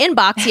arrived in my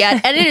inbox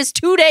yet. And it is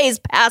 2 days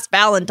past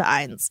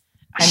Valentine's."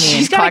 I mean,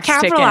 she's got to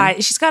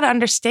capitalize. She's got to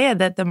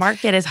understand that the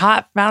market is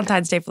hot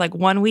Valentine's Day for like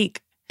 1 week.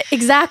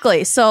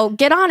 Exactly. So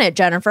get on it,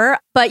 Jennifer.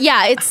 But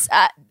yeah, it's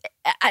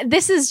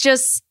this is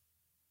just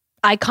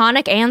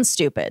iconic and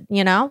stupid,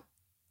 you know?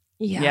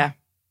 Yeah.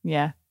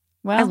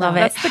 Well, I love it.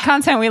 That's the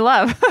content we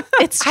love.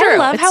 It's true. I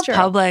love how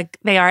public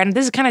they are. And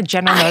this is kind of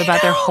general note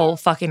about their whole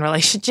fucking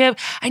relationship.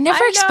 I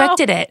never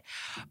expected it,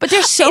 but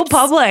they're so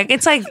public.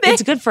 It's like,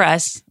 it's good for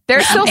us.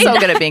 They're still so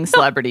good at being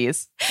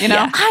celebrities, you know?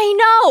 Yeah,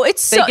 I know.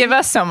 They give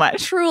us so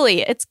much.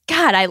 Truly. It's,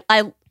 God,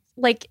 I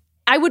like,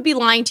 I would be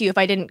lying to you if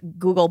I didn't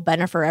Google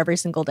Bennifer every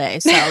single day.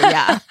 So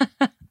yeah.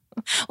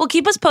 Well,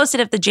 keep us posted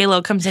if the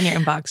J-Lo comes in your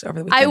inbox over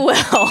the weekend. I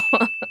will.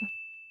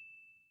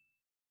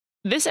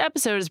 This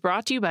episode is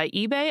brought to you by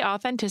eBay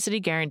Authenticity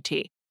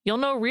Guarantee. You'll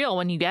know real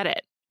when you get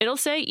it. It'll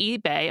say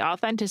eBay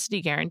Authenticity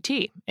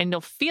Guarantee, and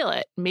you'll feel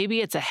it. Maybe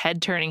it's a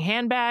head-turning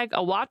handbag,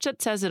 a watch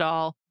that says it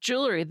all,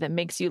 jewelry that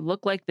makes you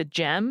look like the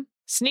gem.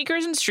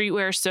 Sneakers and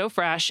streetwear so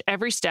fresh,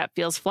 every step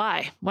feels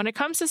fly. When it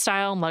comes to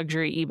style and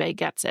luxury, eBay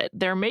gets it.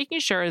 They're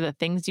making sure the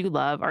things you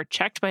love are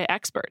checked by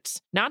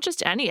experts. Not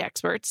just any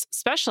experts,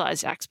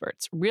 specialized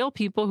experts, real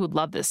people who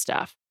love this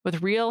stuff,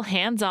 with real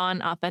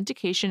hands-on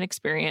authentication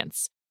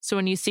experience. So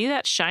when you see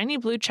that shiny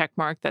blue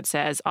checkmark that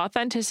says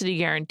Authenticity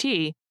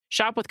Guarantee,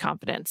 shop with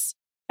confidence.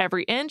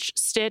 Every inch,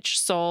 stitch,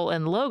 sole,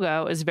 and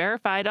logo is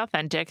verified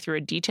authentic through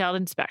a detailed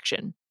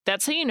inspection.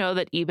 That's how you know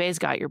that eBay's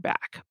got your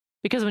back.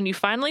 Because when you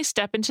finally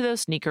step into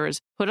those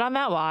sneakers, put on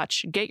that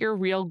watch, get your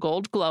real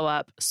gold glow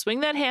up,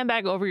 swing that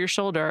handbag over your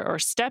shoulder, or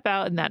step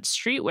out in that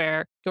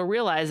streetwear, you'll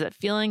realize that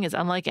feeling is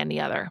unlike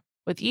any other.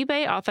 With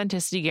eBay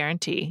Authenticity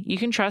Guarantee, you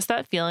can trust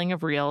that feeling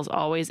of real is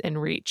always in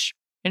reach.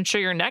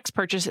 Ensure your next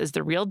purchase is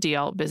the real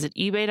deal. Visit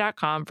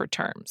eBay.com for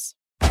terms.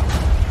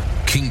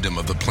 Kingdom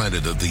of the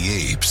Planet of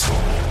the Apes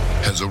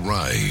has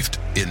arrived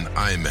in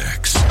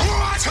IMAX.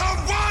 What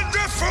a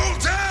wonderful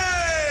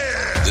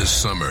day! This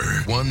summer,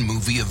 one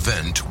movie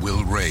event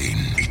will reign.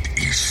 It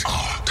is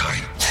our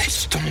time. They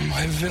stole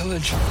my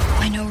village.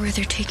 I know where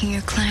they're taking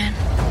your clan.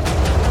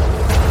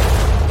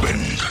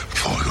 Bend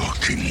for your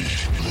king.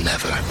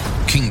 Never.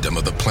 Kingdom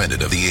of the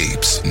Planet of the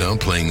Apes, now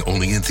playing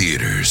only in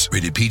theaters.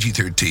 Rated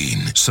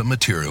PG-13. Some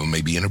material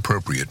may be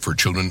inappropriate for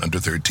children under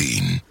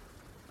 13.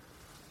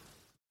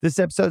 This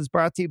episode is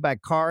brought to you by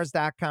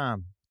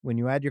Cars.com. When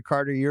you add your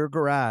car to your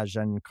garage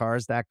on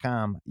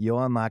Cars.com,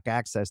 you'll unlock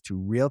access to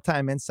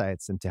real-time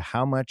insights into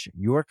how much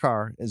your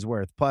car is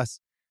worth. Plus,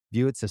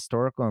 view its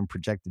historical and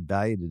projected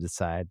value to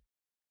decide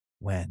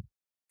when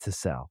to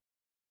sell.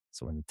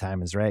 So when the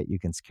time is right, you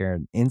can secure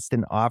an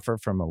instant offer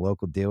from a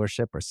local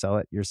dealership or sell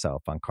it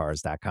yourself on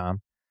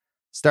Cars.com.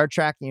 Start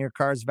tracking your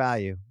car's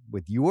value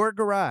with your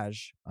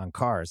garage on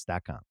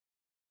Cars.com.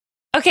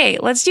 Okay,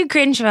 let's do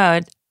cringe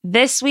mode.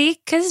 This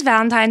week, because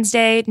Valentine's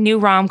Day, new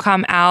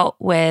rom-com out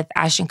with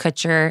Ashton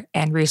Kutcher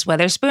and Reese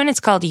Witherspoon. It's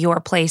called Your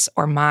Place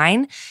or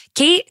Mine.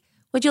 Kate,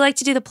 would you like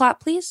to do the plot,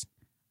 please?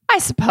 I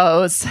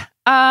suppose.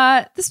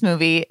 This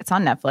movie, it's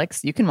on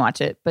Netflix. You can watch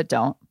it, but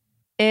don't.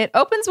 It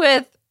opens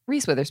with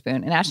Reese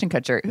Witherspoon and Ashton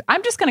Kutcher.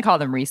 I'm just going to call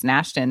them Reese and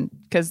Ashton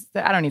because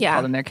I don't need to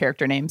call them their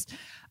character names.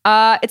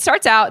 It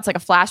starts out, it's like a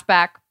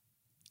flashback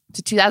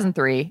to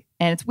 2003.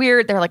 And it's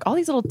weird. There are like all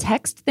these little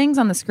text things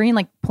on the screen,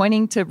 like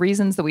pointing to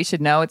reasons that we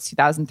should know it's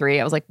 2003.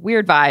 I was like,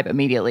 weird vibe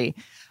immediately.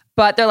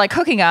 But they're like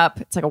hooking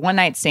up. It's like a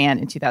one-night stand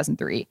in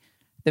 2003.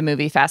 The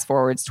movie fast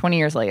forwards 20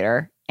 years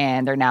later,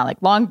 and they're now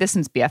like long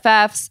distance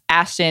BFFs.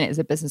 Ashton is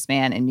a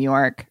businessman in New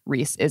York.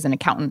 Reese is an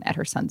accountant at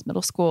her son's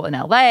middle school in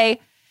LA.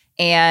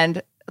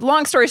 And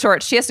long story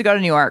short, she has to go to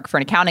New York for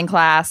an accounting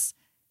class.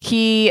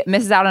 He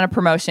misses out on a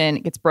promotion,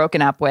 gets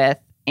broken up with,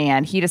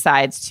 and he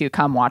decides to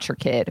come watch her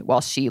kid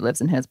while she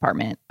lives in his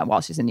apartment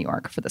while she's in New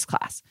York for this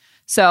class.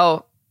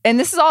 So, and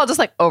this is all just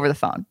like over the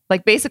phone.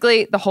 Like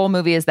basically the whole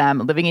movie is them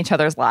living each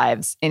other's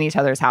lives in each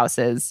other's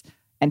houses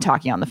and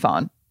talking on the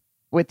phone,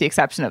 with the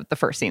exception of the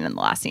first scene and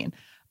the last scene.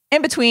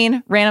 In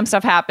between, random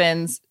stuff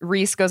happens.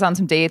 Reese goes on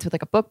some dates with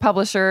like a book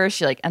publisher.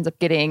 She like ends up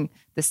getting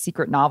this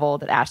secret novel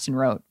that Ashton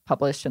wrote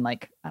published and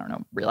like, I don't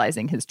know,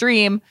 realizing his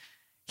dream.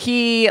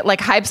 He like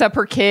hypes up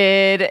her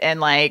kid and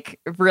like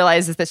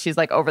realizes that she's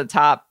like over the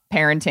top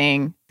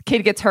parenting. The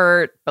kid gets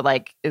hurt, but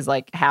like is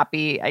like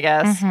happy, I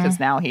guess, because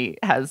now he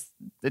has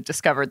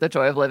discovered the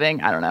joy of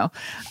living. I don't know.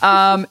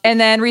 And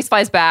then Reese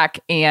flies back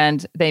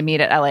and they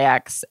meet at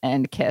LAX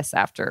and kiss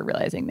after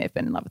realizing they've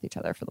been in love with each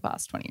other for the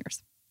past 20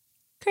 years.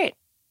 Great.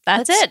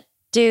 That's Let's it.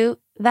 Do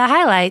the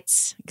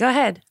highlights. Go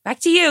ahead. Back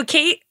to you,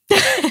 Kate.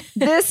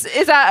 This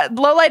is a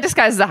low light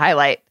disguised as a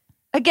highlight.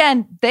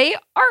 Again, they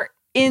are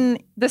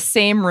in the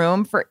same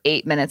room for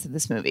 8 minutes of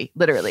this movie,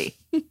 literally.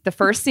 The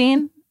first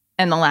scene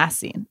and the last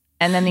scene.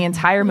 And then the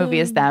entire movie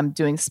is them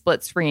doing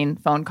split screen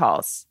phone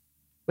calls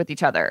with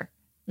each other.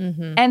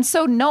 And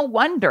so no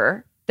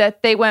wonder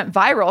that they went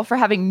viral for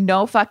having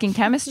no fucking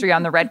chemistry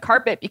on the red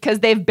carpet because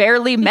they've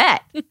barely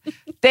met.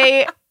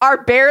 They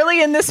are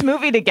barely in this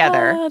movie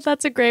together.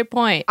 That's a great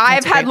point.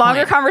 I've had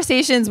longer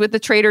conversations with the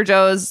Trader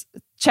Joe's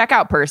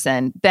checkout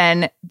person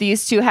than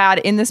these two had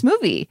in this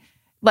movie.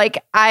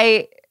 Like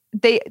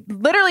they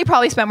literally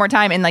probably spent more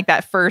time in like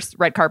that first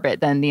red carpet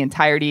than the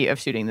entirety of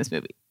shooting this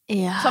movie.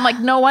 Yeah. So I'm like,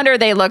 no wonder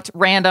they looked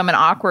random and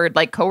awkward,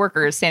 like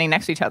coworkers standing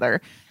next to each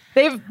other.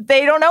 They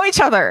don't know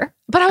each other.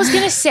 But I was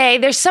gonna say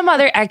there's some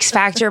other X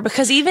factor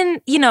because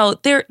even, you know,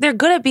 they're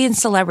good at being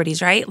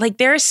celebrities, right? Like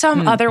there's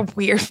some other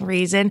weird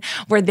reason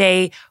where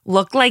they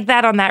look like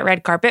that on that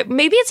red carpet.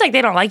 Maybe it's like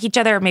they don't like each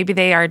other, or maybe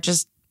they are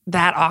just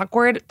that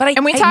awkward.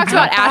 But we talked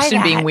about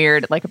Ashton being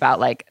weird, like about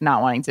like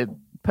not wanting to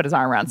put his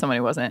arm around someone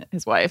who wasn't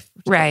his wife.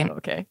 Right.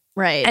 Okay.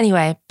 Right.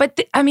 Anyway, but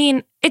I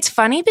mean, it's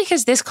funny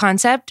because this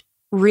concept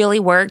really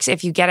works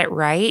if you get it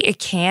right. It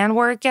can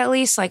work at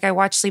least. Like I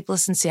watched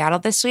Sleepless in Seattle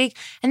this week,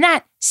 and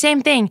that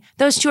same thing.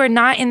 Those two are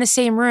not in the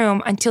same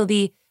room until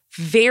the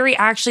very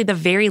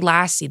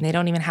last scene. They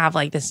don't even have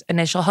like this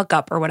initial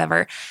hookup or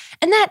whatever.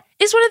 And that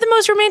is one of the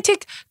most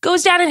romantic,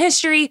 goes down in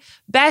history,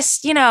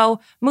 best, you know,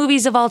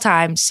 movies of all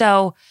time.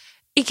 So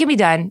it can be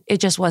done. It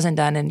just wasn't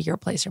done in Your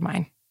Place or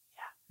Mine.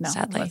 No,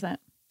 sadly. It wasn't.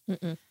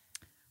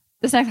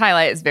 This next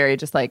highlight is very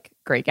just like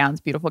great gowns,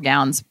 beautiful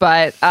gowns.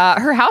 But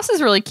her house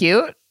is really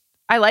cute.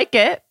 I like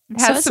it. It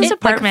has some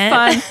apartment.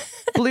 Like,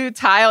 fun blue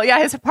tile. Yeah,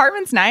 his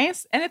apartment's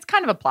nice. And it's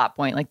kind of a plot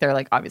point. Like they're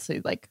like,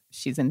 obviously, like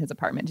she's in his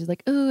apartment. She's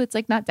like, ooh, it's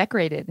like not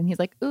decorated. And he's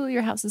like, ooh,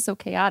 your house is so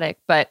chaotic.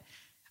 But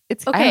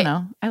it's, I don't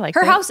know. I like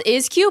her it. house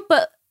is cute,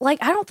 but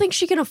like, I don't think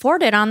she can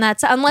afford it on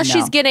that side unless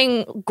she's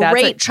getting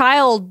great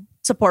child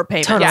support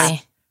payments. Totally. Yeah.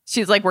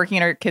 She's like working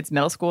in her kid's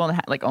middle school and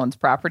like owns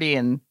property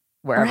and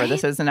wherever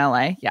this is in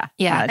LA. Yeah.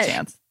 Yeah. Not a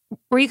chance.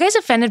 Were you guys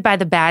offended by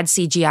the bad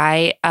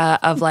CGI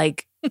of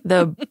like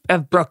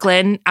of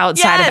Brooklyn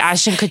outside of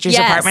Ashton Kutcher's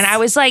apartment? I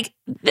was like,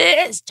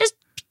 this just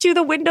do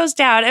the windows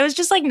down. It was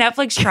just like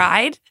Netflix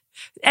tried,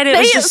 and it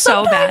was just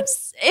so bad.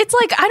 It's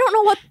like, I don't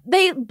know what,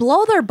 they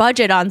blow their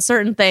budget on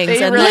certain things.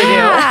 They and really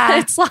do.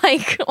 It's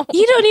like,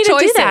 You don't need to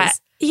do that.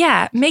 choices.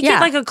 Yeah, make it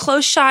like a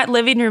close shot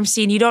living room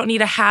scene. You don't need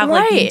to have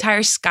like the Right.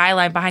 entire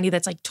skyline behind you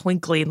that's like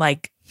twinkling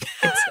like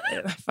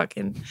it's a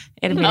fucking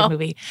animated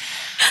movie.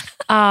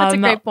 That's a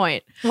great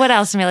point. What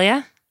else,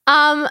 Amelia?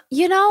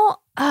 You know,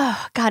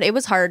 oh God, it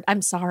was hard.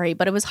 I'm sorry,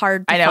 but it was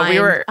hard to I know, find. we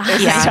were-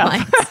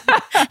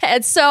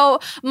 And so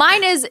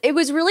mine is, it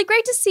was really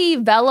great to see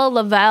Bella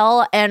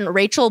Lavelle and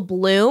Rachel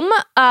Bloom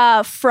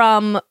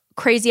from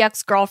Crazy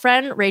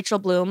Ex-Girlfriend. Rachel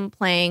Bloom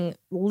playing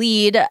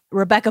lead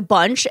Rebecca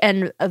Bunch,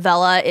 and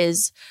Bella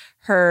is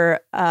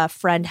her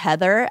friend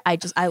Heather.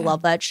 I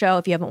love that show.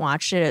 If you haven't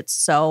watched it, it's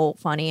so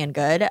funny and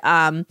good.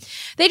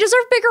 They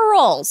deserve bigger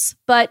roles,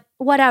 but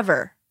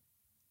whatever.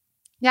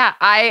 Yeah,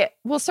 I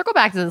will circle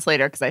back to this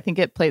later because I think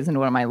it plays into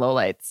one of my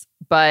lowlights.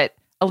 But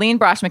Aline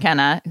Brosh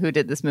McKenna, who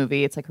did this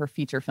movie, it's like her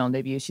feature film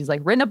debut. She's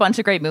like written a bunch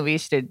of great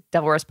movies. She did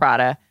Devil Wears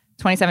Prada,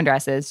 27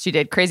 Dresses. She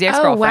did Crazy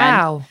Ex-Girlfriend.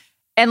 Oh, wow.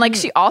 And like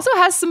she also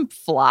has some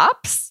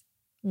flops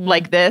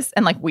like this.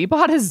 And like We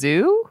Bought a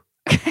Zoo.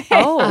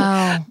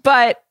 Oh.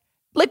 But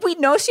like we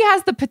know she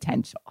has the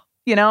potential,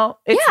 you know?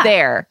 It's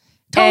there.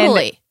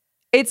 Totally. And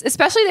it's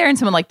especially there in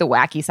some of like the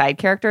wacky side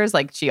characters.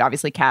 Like she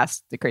obviously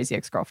cast the Crazy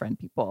Ex-Girlfriend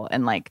people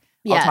and like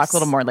I'll talk a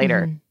little more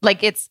later.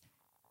 Like it's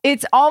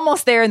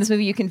almost there in this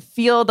movie. You can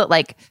feel that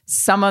like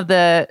some of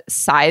the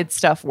side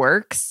stuff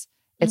works.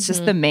 It's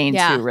just the main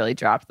two really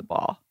dropped the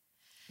ball.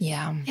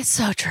 Yeah. It's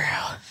so true.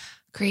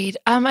 Agreed.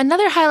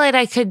 Another highlight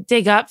I could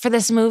dig up for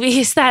this movie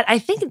is that I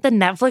think the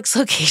Netflix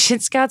location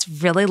scouts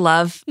really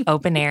love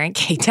open air in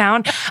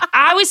K-Town.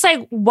 I was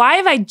like, why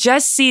have I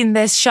just seen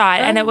this shot?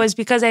 And it was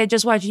because I had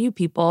just watched You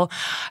People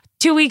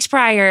 2 weeks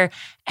prior.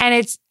 And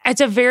it's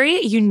a very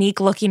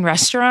unique looking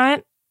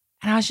restaurant.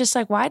 And I was just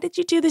like, why did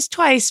you do this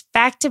twice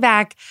back to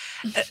back?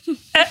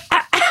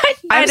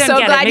 I'm so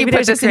glad you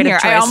put this in here.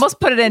 Choice. I almost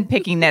put it in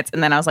Picking Nits,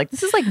 and then I was like,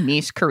 this is like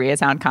niche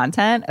Koreatown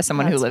content as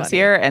someone who lives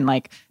here, and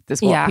like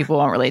people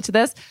won't relate to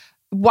this.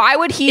 Why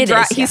would he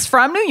drive? He's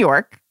from New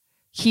York.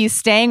 He's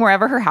staying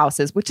wherever her house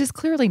is, which is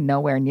clearly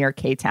nowhere near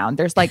K-Town.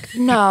 There's like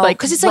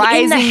because it's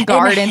like in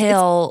the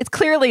hill. It's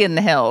clearly in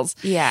the hills.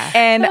 Yeah.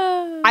 And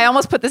I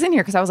almost put this in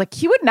here because I was like,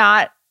 he would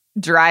not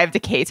drive to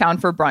K-Town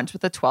for brunch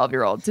with a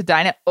 12-year-old to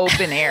dine at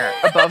open air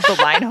above the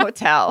Line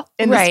Hotel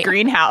in this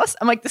greenhouse.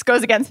 I'm like, this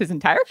goes against his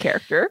entire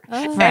character.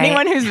 For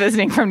anyone who's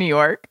visiting from New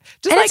York,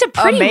 just and it's a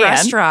pretty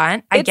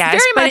restaurant, I guess.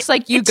 It's very much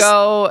like you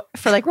go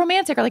for like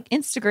romantic or like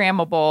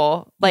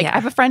Instagrammable. Like I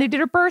have a friend who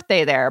did her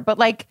birthday there, but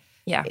like,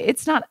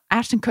 it's not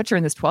Ashton Kutcher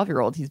and this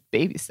 12-year-old he's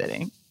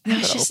babysitting.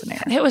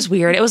 It was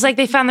weird. It was like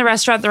they found the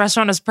restaurant. The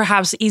restaurant was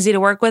perhaps easy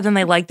to work with, and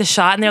they liked the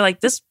shot, and they're like,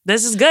 "This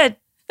is good."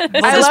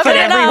 We'll I love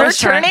it. We're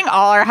turning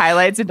all our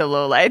highlights into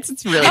lowlights.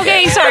 It's really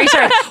okay. Good. Sorry.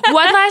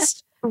 One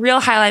last real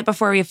highlight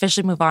before we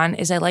officially move on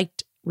is I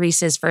liked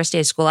Reese's first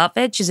day of school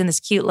outfit. She's in this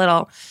cute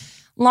little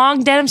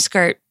long denim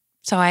skirt.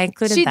 So I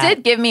included that. She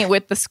did give me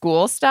with the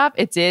school stuff.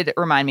 It did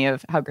remind me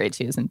of how great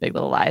she is in Big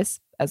Little Lies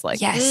as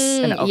like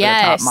an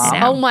over-the-top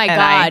mom. Oh my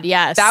God,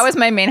 yes. That was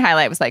my main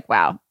highlight. Was like,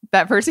 wow,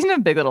 that first scene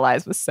of Big Little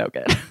Lies was so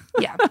good.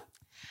 Yeah.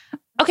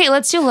 Okay,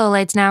 let's do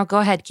lowlights now. Go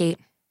ahead, Kate.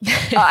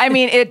 I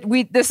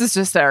mean, this is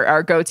just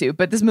our go-to,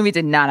 but this movie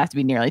did not have to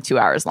be nearly 2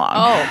 hours long.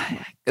 Oh,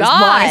 it was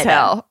long as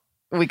hell.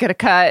 We could have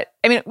cut.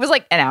 I mean, it was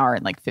like an hour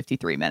and like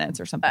 53 minutes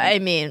or something. I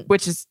mean,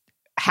 which is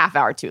half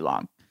hour too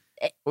long.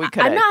 We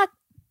could. I'm not.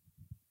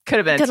 Could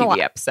have been a TV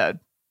episode.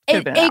 Could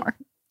have been an hour.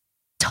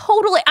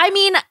 Totally. I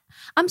mean,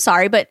 I'm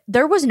sorry, but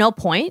there was no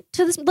point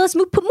to this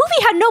movie.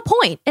 Had no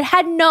point. It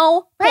had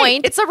no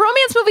point. It's a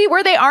romance movie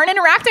where they aren't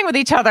interacting with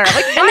each other.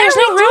 Like, and there's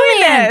no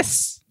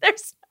romance.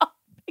 There's no.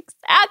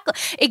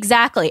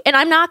 Exactly. And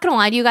I'm not going to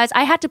lie to you guys.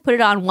 I had to put it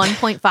on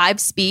 1.5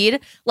 speed,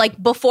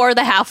 like before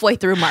the halfway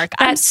through mark.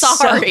 I'm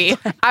sorry.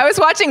 I was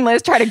watching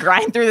Liz try to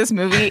grind through this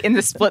movie in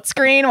the split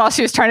screen while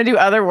she was trying to do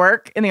other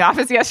work in the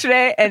office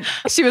yesterday. And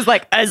she was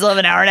like, I still have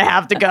an hour and a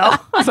half to go. I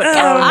was like,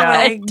 oh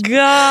my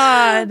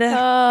God.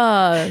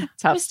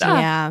 Tough stuff.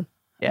 Yeah.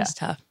 It's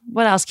tough.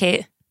 What else,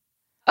 Kate?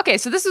 Okay,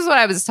 so this is what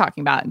I was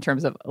talking about in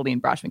terms of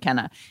Aline Brosh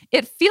McKenna.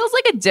 It feels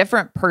like a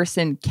different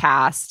person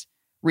cast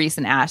Reese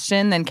and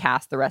Ashton than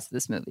cast the rest of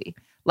this movie.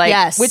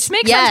 Like, which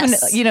makes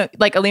sense when, you know,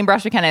 like Aline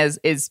Brosh McKenna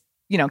is,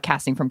 you know,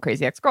 casting from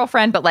Crazy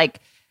Ex-Girlfriend, but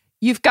like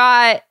you've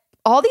got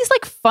all these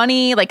like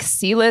funny, like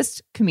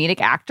C-list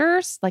comedic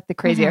actors, like the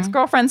Crazy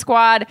Ex-Girlfriend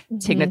squad,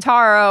 Tig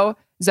Notaro,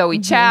 Zoe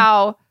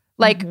Chow,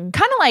 like kind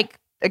of like,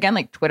 again,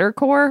 like Twitter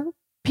core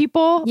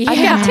people.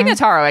 Yeah. Tig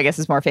Notaro, I guess,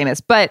 is more famous,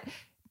 but,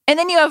 and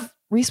then you have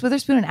Reese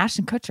Witherspoon and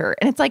Ashton Kutcher,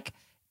 and it's like,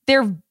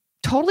 they're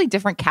totally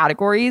different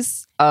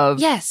categories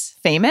of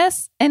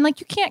famous. And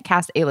like, you can't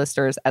cast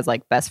A-listers as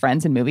like best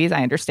friends in movies.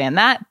 I understand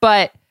that.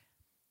 But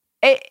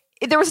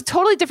there was a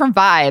totally different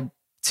vibe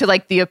to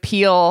like the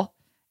appeal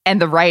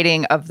and the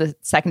writing of the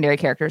secondary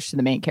characters to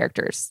the main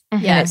characters.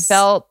 And it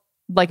felt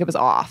like it was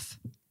off.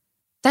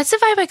 That's the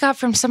vibe I got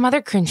from some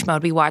other cringe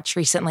mode we watched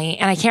recently.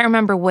 And I can't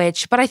remember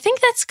which, but I think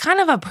that's kind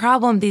of a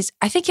problem.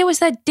 I think it was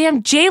that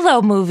damn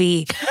J-Lo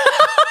movie.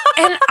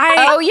 And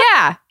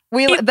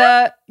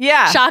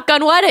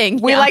Shotgun Wedding.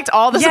 We liked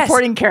all the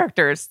supporting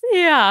characters.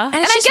 Yeah. And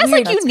I guess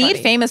like you need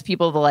famous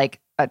people to like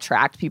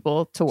attract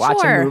people to watch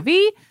a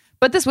movie.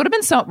 But this would have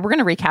been we're going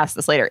to recast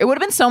this later. It would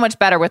have been so much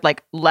better with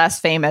like less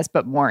famous,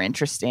 but more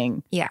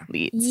interesting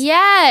leads.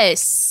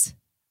 Yes.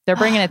 They're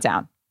bringing it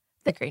down.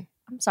 Agreed.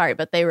 I'm sorry,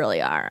 but they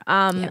really are.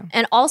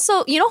 And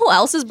also, you know who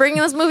else is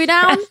bringing this movie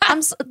down?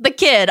 The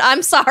kid.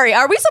 I'm sorry.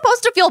 Are we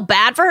supposed to feel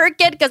bad for her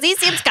kid? Because he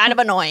seems kind of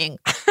annoying.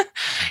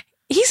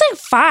 He's like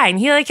fine.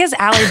 He like has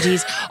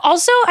allergies.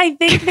 Also, I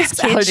think this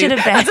kid should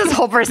have been. That's his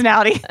whole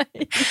personality.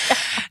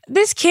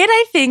 This kid,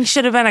 I think,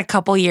 should have been a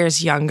couple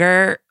years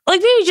younger.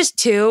 Like maybe just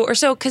 2 or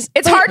so. Because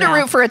it's hard to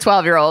root for a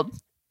 12-year-old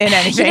in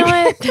anything. You know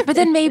what? But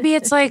then maybe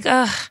it's like,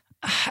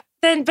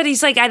 but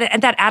he's like at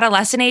that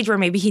adolescent age where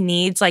maybe he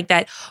needs like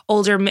that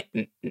older.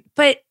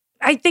 But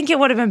I think it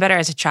would have been better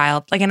as a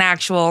child, like an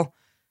actual.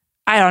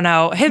 I don't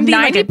know. Him being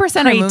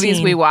 90% of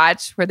movies we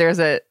watch where there's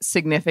a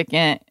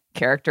significant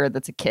character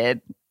that's a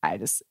kid.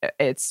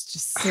 It's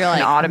just You're like,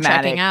 an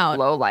automatic out.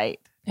 low light.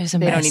 They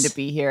don't need to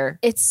be here.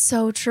 It's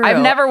so true.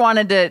 I've never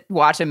wanted to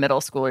watch a middle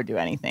schooler do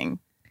anything.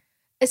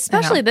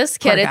 Especially this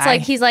kid. It's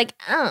like, he's like,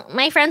 oh,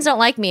 my friends don't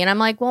like me. And I'm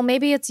like, well,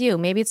 maybe it's you.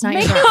 Maybe it's not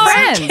your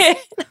friends. I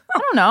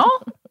don't know.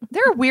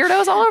 There are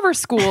weirdos all over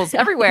schools,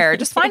 everywhere.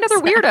 Just find other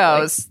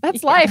weirdos.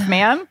 That's life,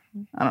 man.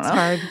 I don't know. It's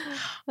hard.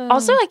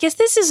 Also, I guess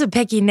this is a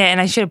picky nit, and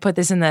I should have put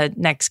this in the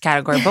next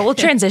category, but we'll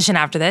transition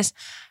after this.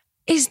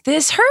 Is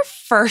this her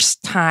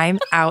first time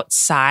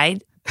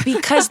outside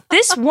because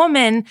this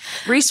woman,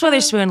 Reese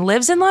Witherspoon,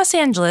 lives in Los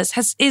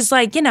Angeles, is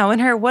like, in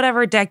her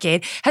whatever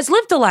decade, has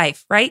lived a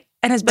life, right?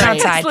 And has been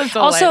outside.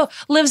 Also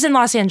lives in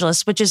Los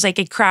Angeles, which is like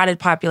a crowded,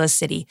 populous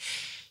city.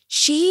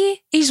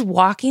 She is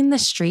walking the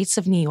streets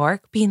of New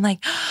York being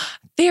like,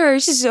 there are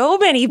so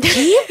many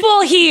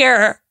people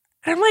here.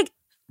 And I'm like,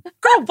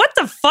 girl, what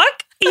the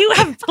fuck? You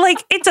have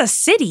it's a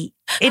city.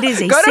 It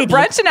is a Go city. to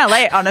brunch in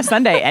LA on a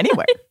Sunday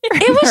anyway.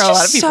 It was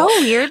just so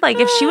weird. Like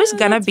if she was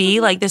going to be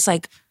like this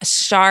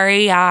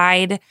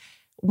starry-eyed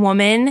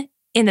woman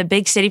in the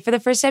big city for the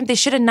first time, they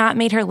should have not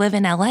made her live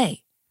in LA.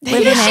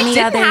 She didn't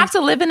have to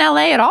live in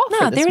LA at all.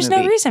 No, there was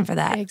no reason for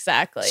that.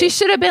 Exactly. She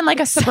should have been like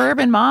a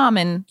suburban mom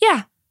in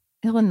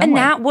Illinois. And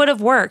that would have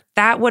worked.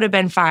 That would have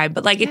been fine.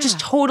 But it just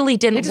totally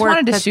didn't they just work.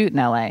 wanted to shoot in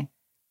LA.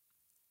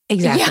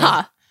 Exactly.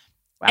 Yeah.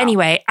 Wow.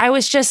 Anyway, I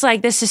was just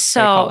like, this is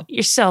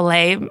you're so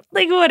lame.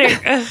 Like, what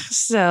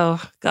are,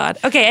 God.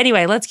 Okay,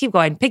 anyway, let's keep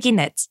going. Picky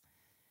nits.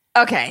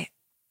 Okay.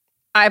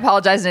 I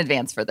apologize in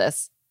advance for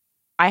this.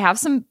 I have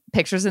some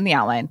pictures in the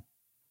outline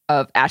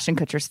of Ashton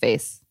Kutcher's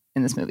face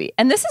in this movie.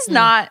 And this is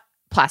not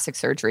plastic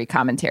surgery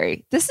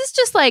commentary. This is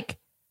just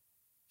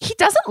he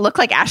doesn't look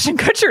like Ashton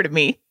Kutcher to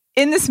me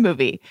in this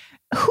movie.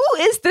 Who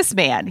is this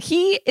man?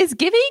 He is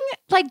giving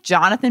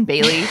Jonathan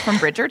Bailey from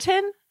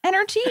Bridgerton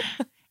energy.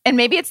 And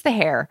maybe it's the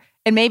hair.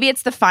 And maybe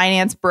it's the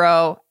finance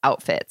bro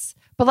outfits.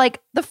 But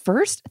the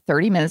first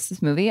 30 minutes of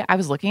this movie, I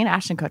was looking at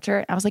Ashton Kutcher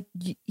and I was like,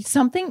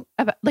 something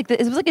about it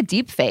was like a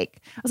deep fake.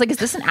 I was like, is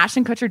this an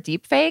Ashton Kutcher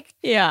deep fake?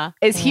 Yeah.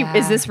 Is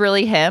this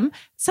really him?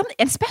 Something,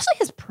 and especially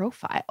his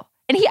profile.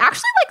 And he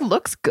actually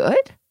looks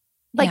good.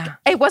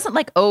 It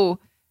wasn't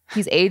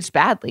he's aged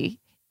badly.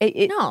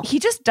 No. He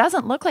just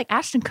doesn't look like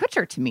Ashton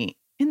Kutcher to me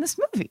in this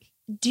movie.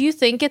 Do you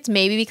think it's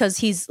maybe because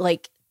he's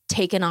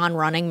taken on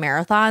running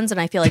marathons,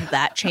 and I feel like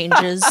that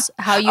changes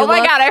how you look? Oh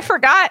my God, I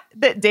forgot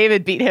that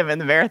David beat him in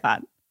the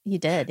marathon. He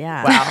did,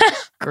 yeah. Wow.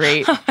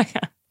 Great.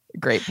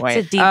 Great point.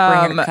 It's a deep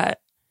haircut.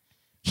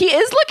 He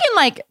is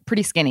looking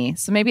pretty skinny,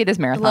 so maybe it is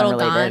marathon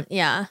related. Gaunt,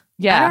 yeah.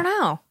 Yeah. I don't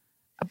know.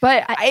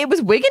 But it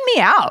was wigging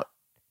me out.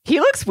 He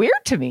looks weird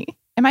to me.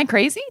 Am I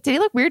crazy? Did he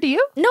look weird to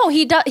you? No,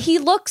 he does. He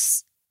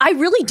looks, I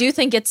really do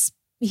think it's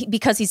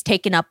because he's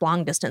taken up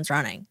long distance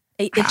running.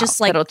 It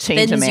just it'll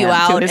change thins a man you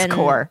out to his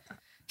core.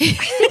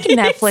 I think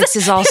Netflix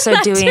is also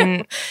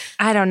doing,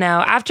 I don't know,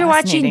 after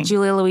watching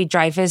Julia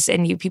Louis-Dreyfus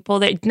and You People,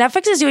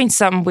 Netflix is doing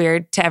something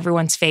weird to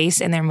everyone's face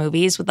in their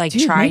movies with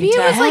trying maybe to.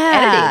 It was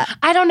editing.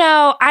 I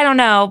don't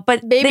know,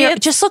 but maybe they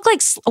just look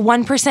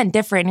 1%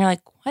 different. And you're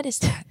like, what is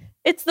that?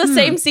 It's the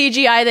same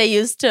CGI they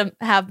used to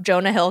have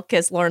Jonah Hill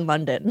kiss Lauren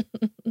London.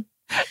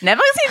 Netflix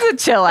needs to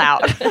chill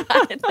out.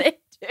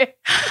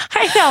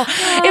 I know.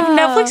 If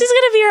Netflix is going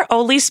to be your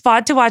only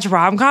spot to watch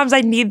rom-coms,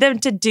 I need them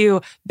to do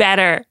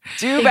better.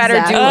 Do better,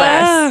 do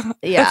less.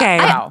 Yeah.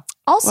 Okay.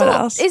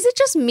 Also, is it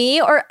just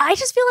me, or I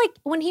just feel like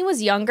when he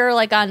was younger,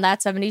 on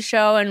That 70s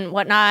Show and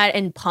whatnot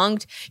and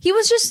Punk'd, he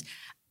was just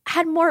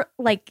had more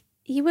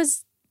he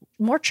was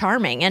more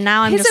charming, and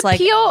now I'm his just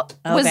appeal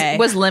okay.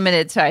 was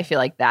limited to I feel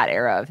like that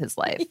era of his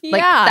life. Yeah,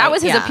 that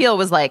was his appeal,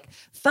 was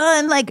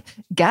fun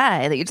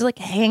guy that you just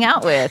hang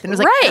out with, and it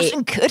was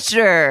Ashton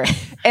Kutcher.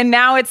 And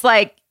now it's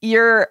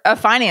you're a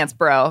finance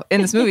bro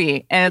in this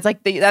movie, and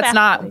it's that's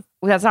not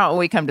what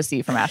we come to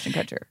see from Ashton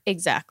Kutcher.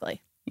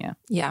 Exactly.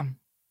 Yeah.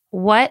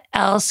 What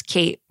else,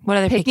 Kate? What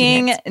other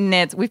picking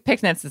nits? We've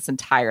picked nits this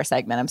entire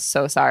segment. I'm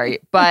so sorry,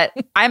 but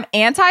I'm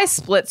anti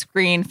split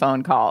screen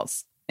phone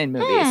calls in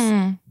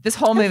movies. This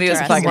whole movie was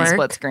a fucking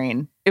split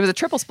screen. It was a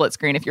triple split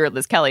screen if you were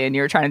Liz Kelly and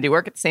you were trying to do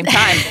work at the same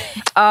time.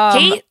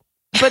 Kate?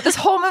 But this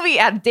whole movie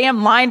had a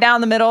damn line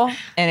down the middle,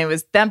 and it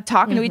was them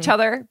talking to each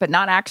other, but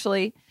not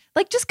actually.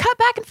 Just cut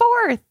back and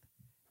forth.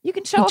 You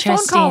can show a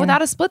phone call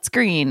without a split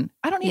screen.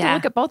 I don't need to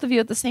look at both of you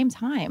at the same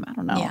time. I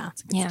don't know. Yeah.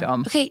 It's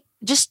dumb. Okay,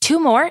 just two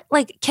more.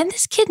 Can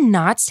this kid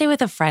not stay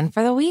with a friend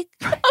for the week?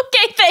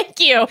 Okay, thank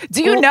you.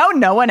 Do you know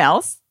no one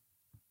else?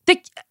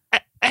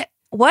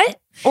 What?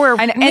 Or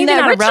and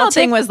the original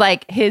thing was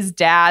his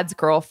dad's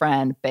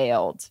girlfriend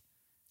bailed.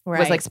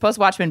 Right. Was supposed to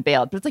watch him and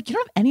bailed. But it's you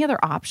don't have any other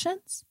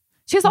options?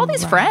 She has all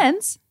these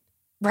friends.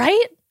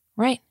 Right?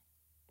 Right.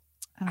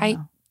 I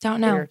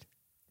don't know. Weird.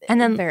 And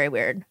then very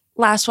weird.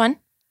 Last one.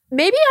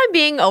 Maybe I'm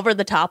being over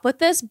the top with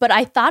this, but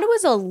I thought it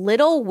was a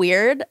little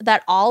weird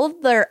that all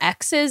of their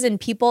exes and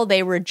people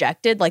they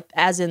rejected,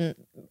 as in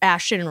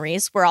Ashton and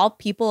Reese, were all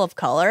people of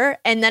color.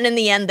 And then in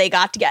the end, they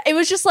got together. It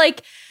was just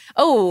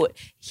oh,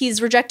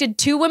 he's rejected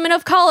 2 women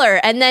of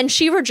color. And then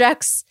she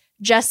rejects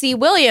Jesse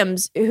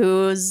Williams,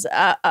 who's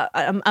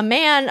a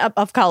man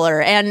of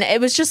color. And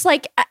it was just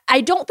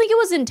I don't think it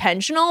was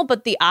intentional,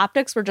 but the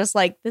optics were just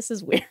this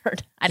is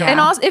weird. I don't know. And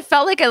also, it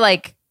felt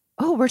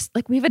we're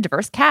we have a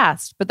diverse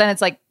cast, but then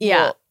it's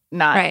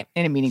not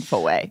in a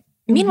meaningful way.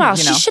 Meanwhile,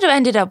 she should have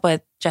ended up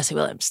with Jesse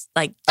Williams.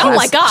 Oh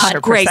my God,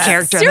 100%. Great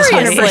character.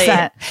 Seriously.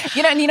 100%.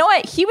 You know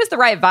what? He was the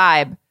right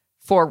vibe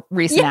for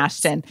Reese and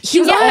Ashton. He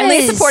was Yes. the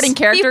only supporting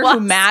character He who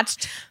was.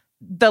 matched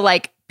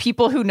the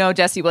people who know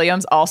Jesse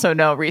Williams also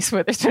know Reese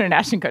Witherspoon and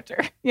Ashton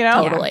Kutcher.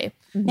 Totally.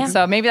 Yeah.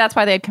 So maybe that's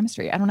why they had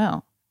chemistry. I don't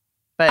know.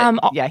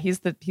 But yeah, he's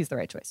the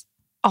right choice.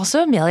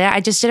 Also, Amelia, I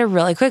just did a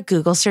really quick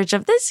Google search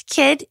of this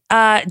kid.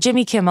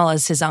 Jimmy Kimmel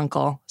is his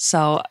uncle.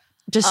 So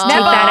just take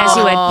that as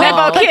you would.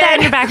 Put that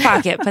in your back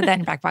pocket. Put that in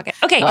your back pocket.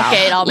 Okay. Wow.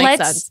 Okay, it all makes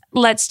sense.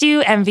 Let's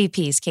do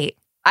MVPs, Kate.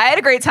 I had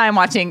a great time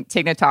watching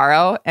Tig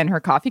Notaro and her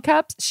coffee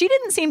cups. She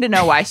didn't seem to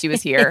know why she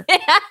was here.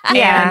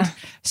 Yeah. And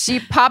she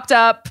popped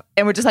up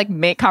and would just like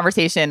make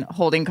conversation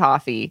holding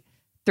coffee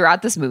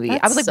throughout this movie.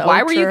 That's I was like, so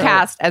why were you true.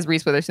 cast as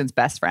Reese Witherspoon's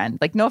best friend?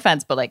 Like, no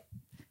offense, but like,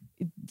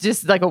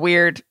 just like a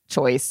weird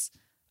choice.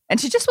 And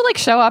she just would like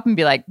show up and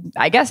be like,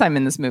 I guess I'm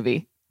in this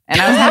movie.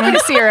 And I was happy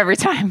to see her every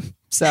time.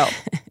 So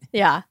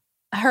Yeah.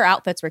 Her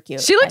outfits were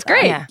cute. she looked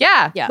great.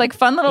 Yeah. Yeah. Like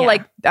fun little, Yeah.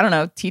 like, I don't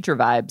know, teacher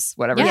vibes,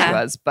 whatever Yeah. she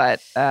was.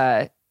 But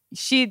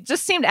she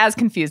just seemed as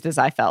confused as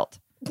I felt.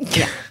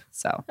 Yeah.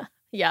 So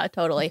Yeah,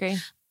 totally. Okay.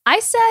 I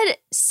said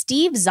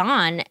Steve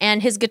Zahn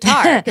and his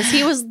guitar because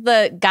he was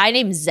the guy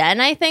named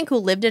Zen, I think, who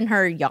lived in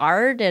her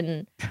yard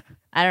and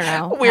I don't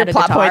know. weird had a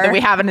plot point guitar. that we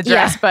haven't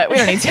addressed, but we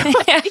don't need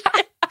to.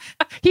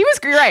 He was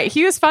great.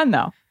 He was fun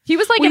though. He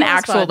was like He an was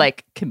actual fun.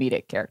 like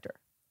comedic character.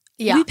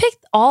 Yeah. We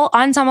picked all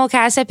ensemble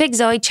cast. I picked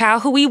Zoe Chow,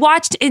 who we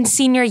watched in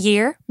senior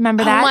year.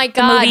 Remember Oh that? my The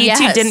God, movie you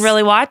two yes. didn't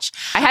really watch.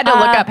 I had to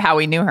look up how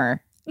we knew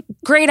her.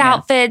 Great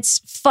outfits,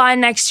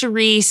 fun next to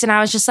Reese. And I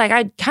was just like,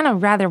 I'd kind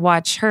of rather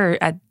watch her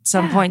at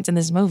some points in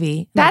this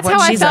movie. That's what how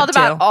I she's felt up to.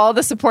 about all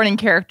the supporting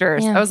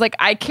characters. Yeah. I was like,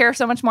 I care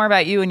so much more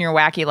about you and your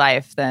wacky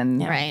life than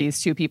Right.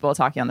 these two people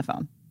talking on the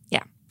phone.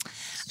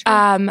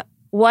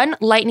 One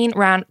lightning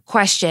round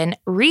question.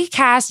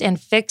 Recast and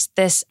fix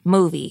this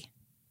movie.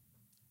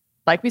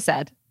 Like we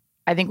said,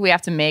 I think we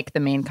have to make the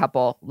main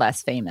couple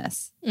less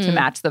famous to Mm.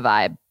 match the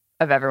vibe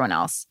of everyone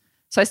else.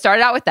 So I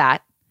started out with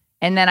that.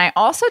 And then I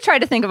also tried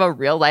to think of a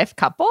real life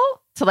couple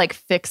to like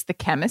fix the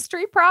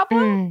chemistry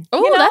problem.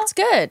 Oh, you know? that's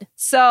good.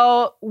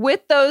 So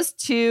with those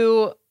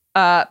two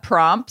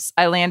prompts,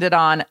 I landed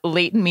on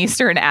Leighton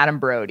Meester and Adam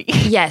Brody.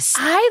 Yes.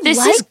 This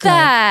is is good.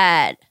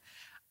 that.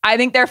 I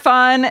think they're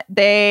fun.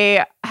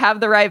 They have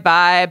the right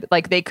vibe.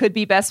 Like they could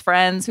be best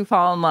friends who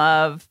fall in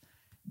love.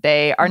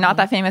 They are not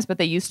that famous, but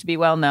they used to be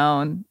well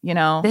known, you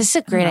know? This is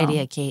a great I don't know.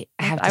 idea, Kate.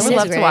 I have to I say. would is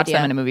love a to great watch idea.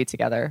 them in a movie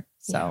together.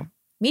 So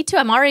Me too.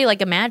 I'm already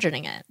like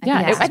imagining it.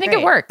 I think it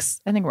great. works.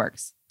 I think it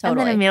works. And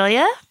Totally. then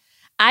Amelia?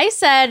 I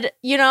said,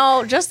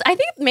 just I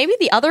think maybe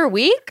the other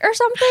week or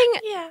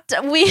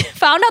something, we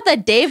found out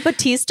that Dave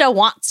Bautista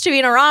wants to be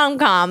in a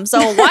rom-com. So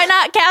why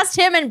not cast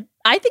him and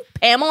I think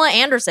Pamela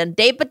Anderson,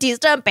 Dave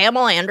Bautista and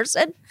Pamela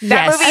Anderson.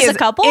 That movie as is a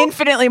couple.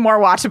 infinitely more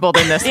watchable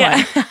than this one.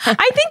 I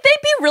think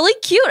they'd be really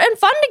cute and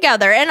fun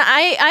together, and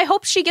I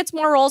hope she gets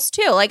more roles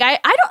too. Like I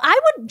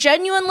would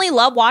genuinely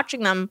love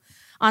watching them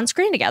on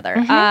screen together.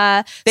 They so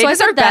I deserve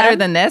said better them.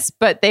 than this,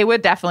 but they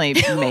would definitely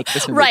make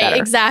this movie Right, better.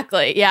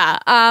 exactly. Yeah.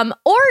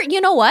 Or you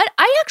know what?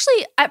 I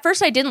actually at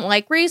first I didn't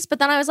like Reese, but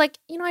then I was like,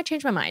 I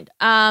changed my mind.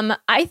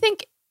 I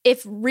think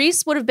if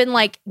Reese would have been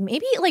like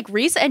maybe like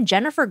Reese and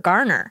Jennifer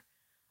Garner.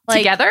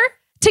 Like,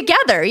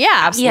 Together, yeah.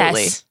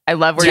 Absolutely. Yes. I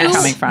love where you're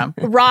coming from.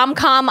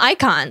 Rom-com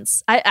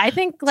icons. I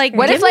think like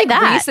What give if me like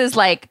that. Reese is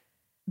like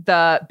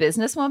the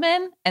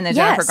businesswoman and then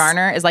Jennifer Yes.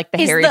 Garner is like the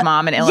He's harried the-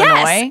 mom in Yes.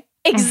 Illinois?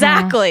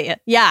 Exactly.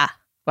 Yeah.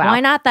 Wow. Why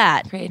not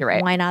that? Great. You're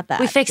right. Why not that?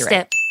 We fixed You're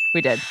right. it.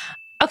 We did.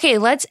 Okay,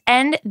 let's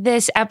end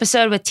this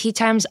episode with Tea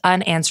Time's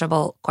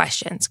unanswerable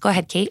questions. Go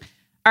ahead, Kate.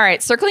 All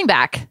right, circling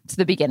back to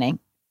the beginning,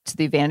 to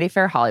the Vanity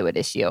Fair Hollywood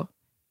issue.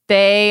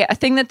 A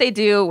thing that they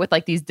do with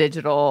like these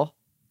digital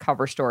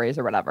cover stories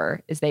or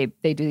whatever is they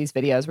do these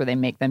videos where they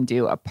make them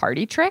do a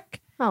party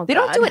trick. Oh, They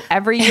don't do it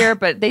every year,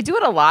 but they do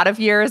it a lot of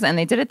years, and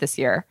they did it this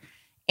year.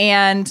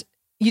 And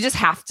you just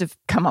have to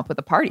come up with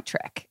a party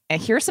trick.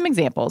 And here's some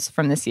examples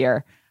from this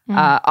year.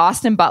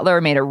 Austin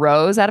Butler made a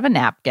rose out of a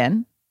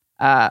napkin.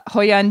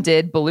 Hoyun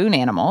did balloon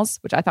animals,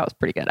 which I thought was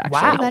pretty good, actually.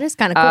 Wow, that is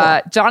kind of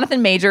cool.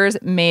 Jonathan Majors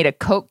made a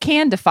Coke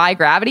can defy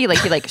gravity. Like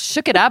he like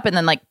shook it up and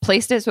then like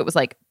placed it so it was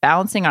like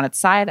balancing on its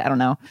side. I don't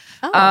know.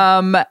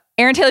 Oh.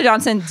 Aaron Taylor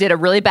Johnson did a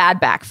really bad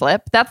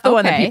backflip. That's the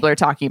one that Okay. people are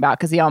talking about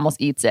because he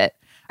almost eats it.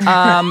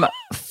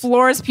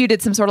 Florence Pugh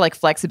did some sort of like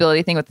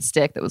flexibility thing with the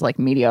stick that was like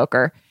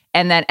mediocre.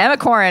 And then Emma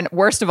Corrin,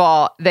 worst of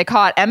all, they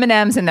caught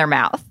M&Ms in their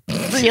mouth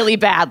really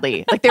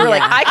badly. Like they were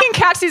like, I can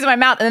catch these in my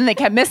mouth. And then they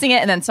kept missing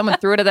it. And then someone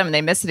threw it at them and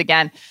they missed it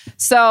again.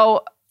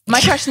 So my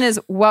question is,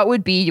 what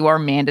would be your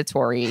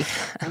mandatory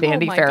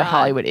Vanity my Fair God.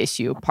 Hollywood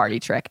issue party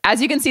trick?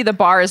 As you can see, the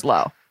bar is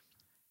low.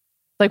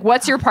 Like,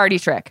 what's your party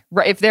trick?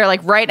 If they're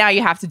like, right now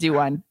you have to do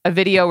one, a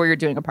video where you're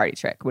doing a party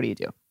trick, what do you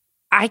do?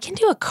 I can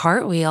do a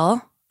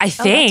cartwheel. I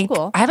think.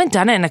 cool. I haven't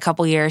done it in a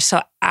couple years,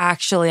 so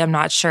actually I'm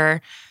not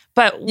sure.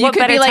 But You what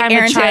could better be like time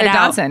Aaron to try Taylor it out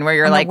Johnson, where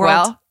you're on the like, world-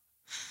 well,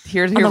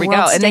 here the we go.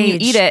 world And then you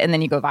stage. eat it and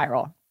then you go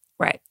viral.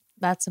 Right.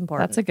 That's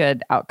important. That's a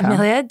good outcome.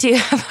 Amelia, do you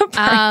have a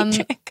party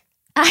trick?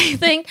 I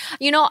think,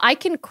 I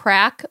can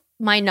crack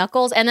my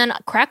knuckles and then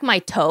crack my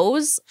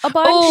toes a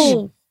bunch.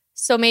 Oh.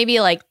 So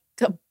maybe like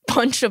a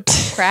bunch of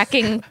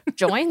cracking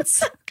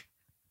joints.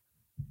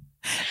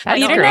 That's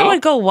You great. know what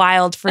would go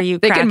wild for you.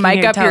 They can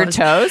cracking mic up your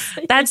toes.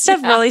 That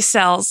stuff really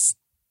sells.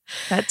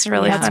 That's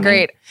really That's funny.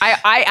 great.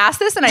 I asked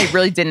this and I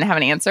really didn't have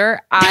an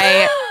answer.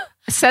 I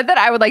said that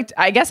I would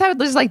I guess I would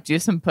just like do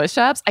some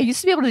push-ups. I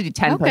used to be able to do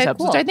 10 push-ups,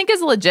 cool. which I think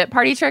is a legit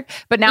party trick,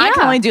 but now I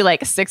can only do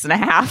like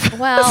 6.5.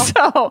 Well,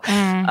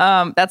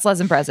 so that's less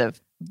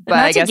impressive. But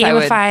Not I guess to I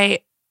would.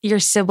 gamify your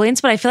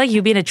siblings, but I feel like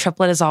you being a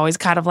triplet is always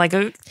kind of like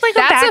a That's a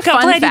backup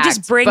fun plan. You fact,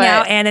 just bring but-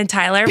 out Ann and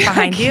Tyler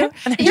behind you.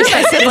 And You're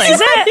my siblings.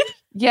 This is it.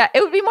 Yeah,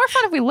 it would be more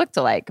fun if we looked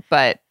alike,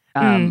 but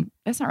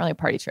it's not really a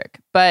party trick.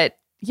 But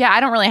yeah,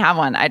 I don't really have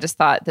one. I just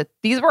thought that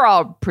these were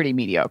all pretty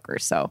mediocre.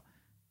 So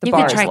the You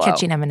bar could is try low.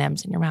 catching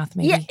M&Ms in your mouth,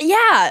 maybe.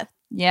 Yeah.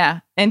 Yeah,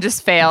 and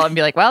just fail and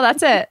be like, well,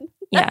 that's it.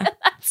 Yeah.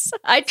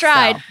 I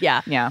tried. So,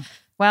 Yeah. Yeah.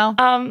 Well,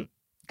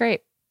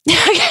 great.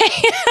 Okay.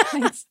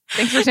 Thanks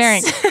for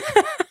sharing.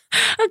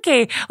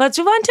 Okay, let's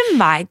move on to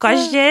my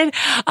question.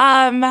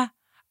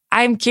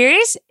 I'm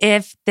curious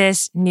if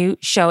this new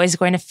show is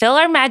going to fill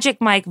our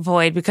Magic Mike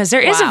void, because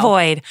there is a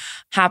void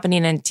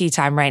happening in tea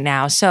time right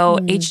now. So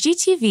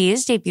HGTV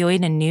is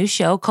debuting a new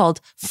show called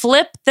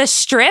Flip the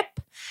Strip,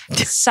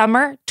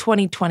 summer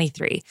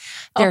 2023.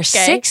 There are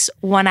 6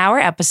 one-hour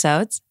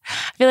episodes.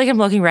 I feel like I'm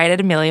looking right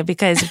at Amelia,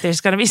 because if there's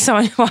going to be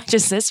someone who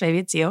watches this, maybe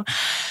it's you.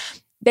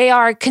 They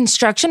are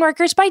construction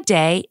workers by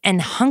day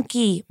and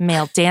hunky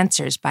male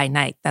dancers by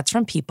night. That's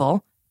from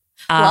People.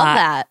 Love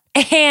that.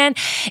 And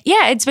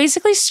yeah, it's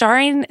basically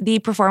starring the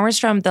performers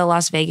from the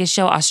Las Vegas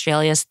show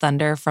Australia's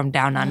Thunder from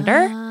Down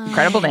Under.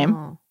 Incredible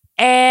name.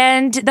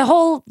 And the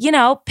whole,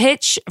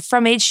 pitch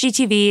from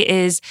HGTV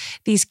is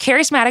these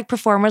charismatic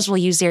performers will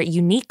use their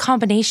unique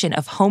combination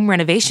of home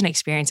renovation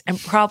experience and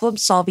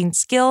problem-solving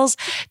skills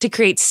to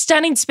create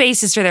stunning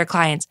spaces for their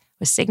clients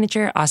with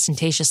signature,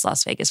 ostentatious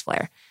Las Vegas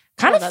flair.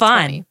 Kind of fun.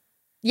 Funny.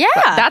 Yeah.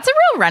 But that's a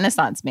real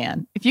renaissance,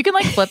 man. If you can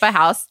like flip a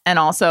house and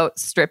also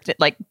strip it,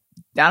 like,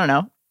 I don't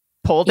know,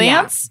 pole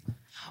dance.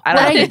 I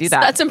don't know if they do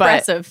that. That's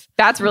impressive.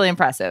 That's really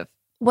impressive.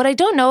 What I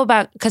don't know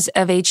about, because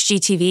of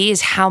HGTV,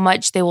 is how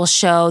much they will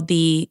show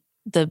the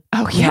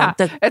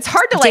it's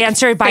hard to like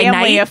dancer by night,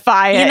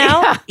 family-ify it.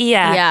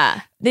 Yeah.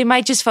 Yeah. They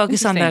might just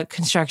focus on the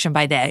construction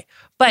by day.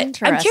 But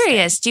I'm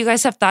curious, do you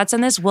guys have thoughts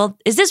on this?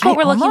 Is this what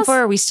we're looking for,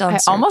 or are we still in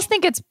search? I almost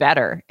think it's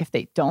better if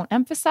they don't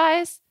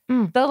emphasize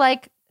the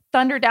like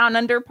Thunder Down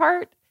Under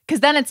part. Because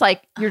then it's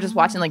like you're just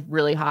watching like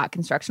really hot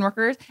construction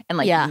workers and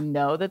like you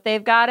know that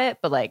they've got it,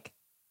 but like,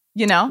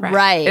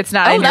 Right. it's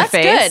not in your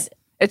face. Good.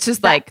 It's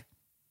just like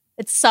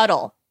It's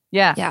subtle.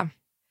 Yeah. Yeah.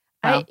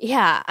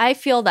 I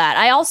feel that.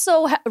 I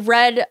also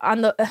read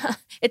on the,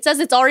 it says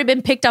it's already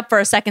been picked up for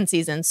a second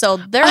season. So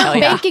they're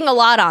banking a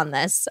lot on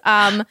this,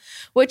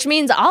 which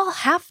means I'll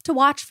have to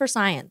watch for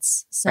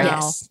science. So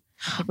yes.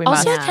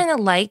 Also, I kind of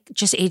like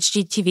just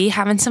HGTV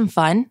having some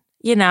fun,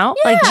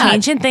 like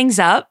changing things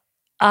up.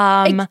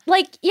 I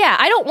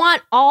don't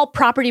want all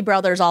Property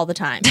Brothers all the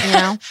time,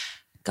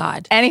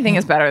 God. Anything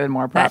is better than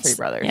more Property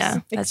Brothers. Yeah,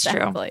 that's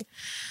true. Yeah.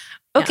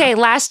 Okay,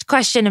 last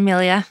question,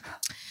 Amelia.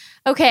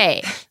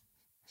 Okay.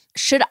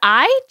 Should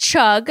I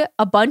chug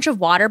a bunch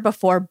of water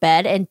before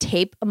bed and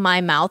tape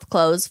my mouth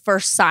closed for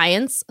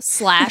science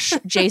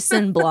 /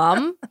 Jason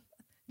Blum?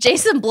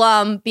 Jason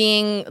Blum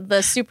being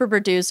the super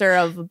producer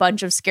of a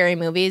bunch of scary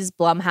movies,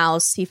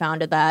 Blumhouse, he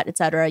founded that,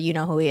 etc. You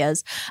know who he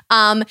is.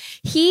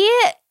 He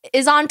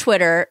is on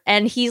Twitter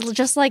and he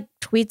just like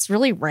tweets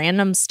really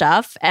random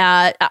stuff.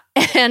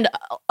 And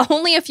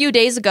only a few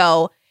days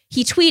ago,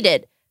 he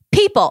tweeted,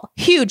 "People,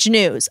 huge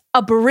news.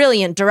 A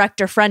brilliant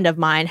director friend of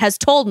mine has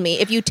told me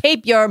if you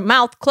tape your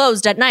mouth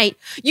closed at night,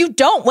 you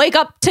don't wake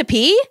up to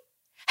pee.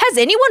 Has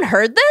anyone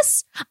heard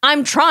this?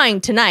 I'm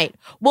trying tonight.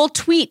 We'll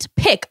tweet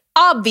pic,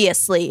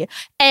 obviously,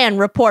 and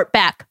report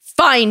back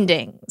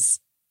findings."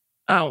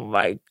 Oh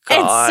my God.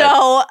 And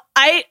so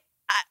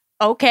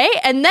okay.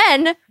 And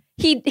then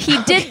he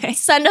did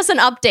send us an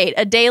update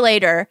a day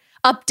later.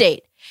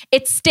 Update.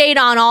 It stayed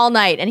on all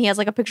night. And he has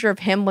like a picture of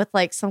him with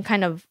like some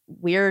kind of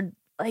weird,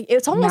 like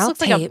it's almost mouth looks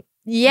tape. like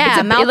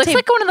it looks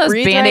like one of those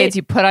Band-Aids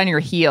you put on your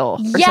heel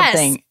or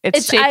something.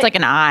 It's shaped like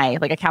an eye,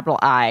 like a capital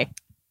I.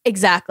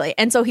 Exactly.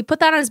 And so he put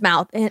that on his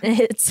mouth and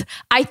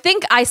I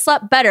think I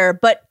slept better,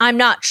 but I'm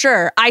not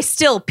sure. I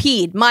still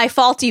peed. My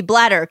faulty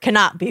bladder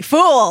cannot be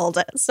fooled.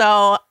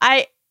 So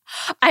I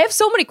have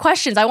so many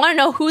questions. I want to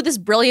know who this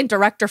brilliant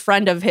director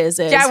friend of his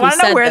is. Yeah, I want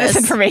to know where this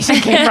information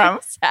came from.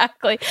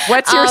 Exactly.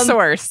 What's your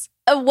source?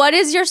 What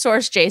is your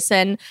source,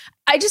 Jason?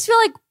 I just feel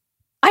like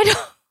I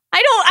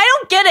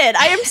don't get it.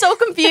 I am so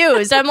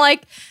confused. I'm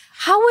like,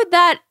 how would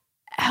that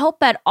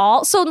help at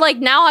all? So like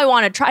now I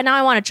want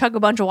to chug a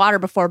bunch of water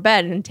before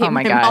bed and take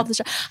my mouth.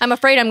 I'm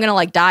afraid I'm gonna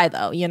like die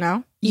though,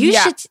 You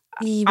should.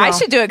 I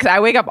should do it because I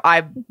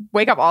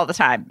wake up all the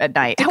time at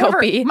night.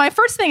 However, my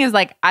first thing is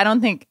like I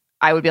don't think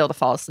I would be able to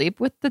fall asleep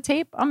with the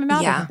tape on my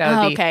mouth. Yeah.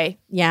 That would be, okay.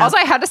 Yeah. Also,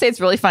 I have to say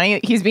it's really funny.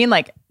 He's being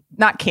like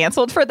not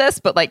canceled for this,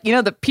 but like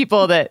the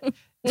people that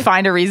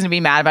find a reason to be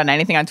mad about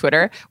anything on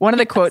Twitter. One of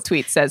the quote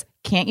tweets says,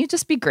 "Can't you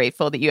just be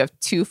grateful that you have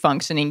 2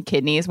 functioning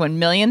kidneys when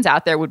millions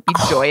out there would be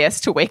joyous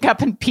to wake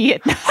up and pee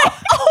at night?"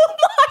 Oh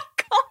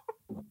my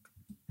God.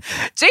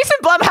 Jason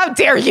Blum, how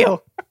dare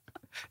you?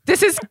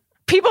 This is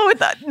people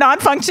with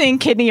non-functioning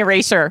kidney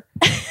erasure.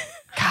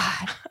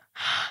 God.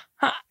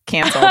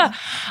 Canceled.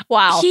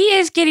 Wow. He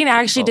is getting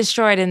actually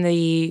destroyed in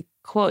the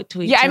quote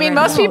tweet. Yeah, I mean,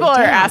 most people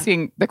are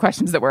asking the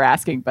questions that we're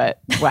asking, but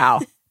wow.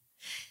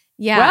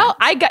 Yeah. Well,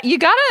 you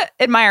gotta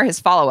admire his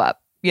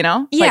follow-up, you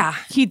know? Yeah. Like,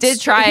 he did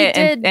try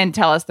it and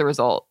tell us the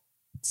result.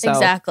 So.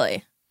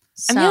 Exactly.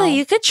 So. Amelia,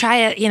 you could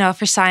try it,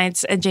 for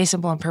science and Jason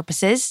Blum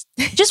purposes.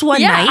 Just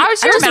one night.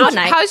 How's your mouth?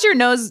 How's your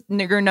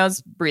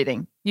nose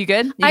breathing? You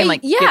good? You can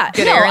get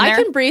good air in there? I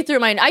can breathe through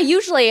my. I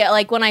usually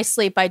when I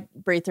sleep, I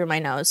breathe through my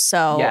nose.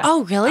 So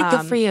Oh, really?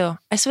 Good for you.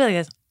 I swear like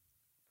this.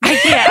 I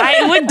can't.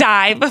 I would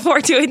die before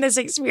doing this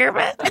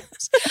experiment.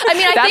 I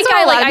mean, I that's think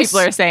what a lot of people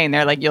are saying.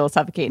 They're like, you'll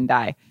suffocate and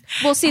die.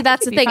 Well, see,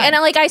 that's the thing. Fine.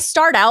 And I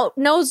start out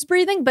nose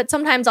breathing, but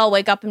sometimes I'll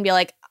wake up and be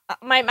like,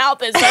 my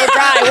mouth is so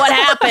dry. What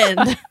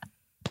happened?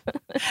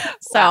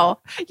 So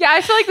yeah,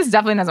 I feel like this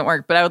definitely doesn't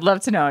work, but I would love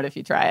to know it if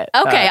you try it.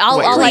 Okay,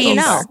 I'll let you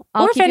know.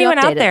 Or if anyone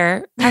out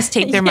there has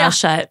taped their mouth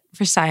shut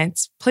for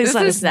science, please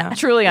let us know.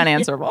 Truly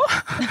unanswerable.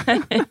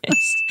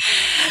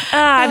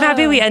 I'm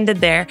happy we ended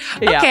there.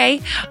 Yeah.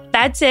 Okay,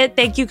 that's it.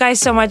 Thank you guys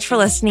so much for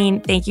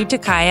listening. Thank you to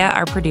Kaya,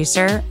 our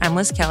producer. I'm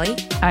Liz Kelly.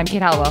 I'm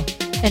Kate Hallowell.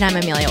 And I'm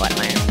Amelia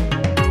Wedemeyer.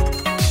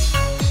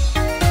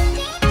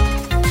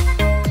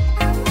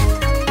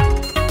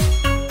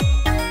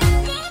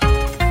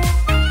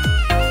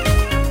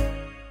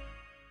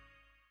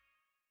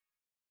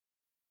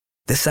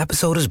 This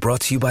episode is brought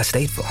to you by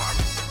State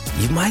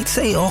Farm. You might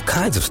say all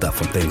kinds of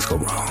stuff when things go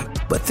wrong,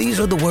 but these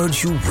are the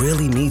words you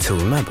really need to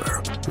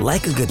remember.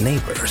 Like a good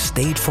neighbor,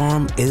 State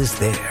Farm is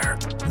there.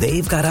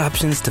 They've got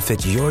options to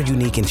fit your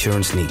unique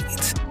insurance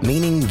needs,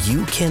 meaning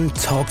you can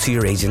talk to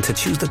your agent to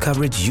choose the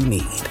coverage you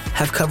need,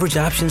 have coverage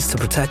options to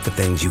protect the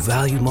things you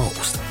value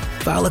most,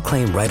 file a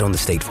claim right on the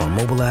State Farm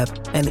mobile app,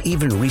 and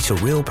even reach a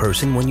real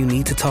person when you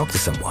need to talk to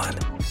someone.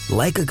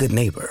 Like a good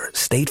neighbor,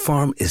 State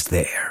Farm is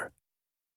there.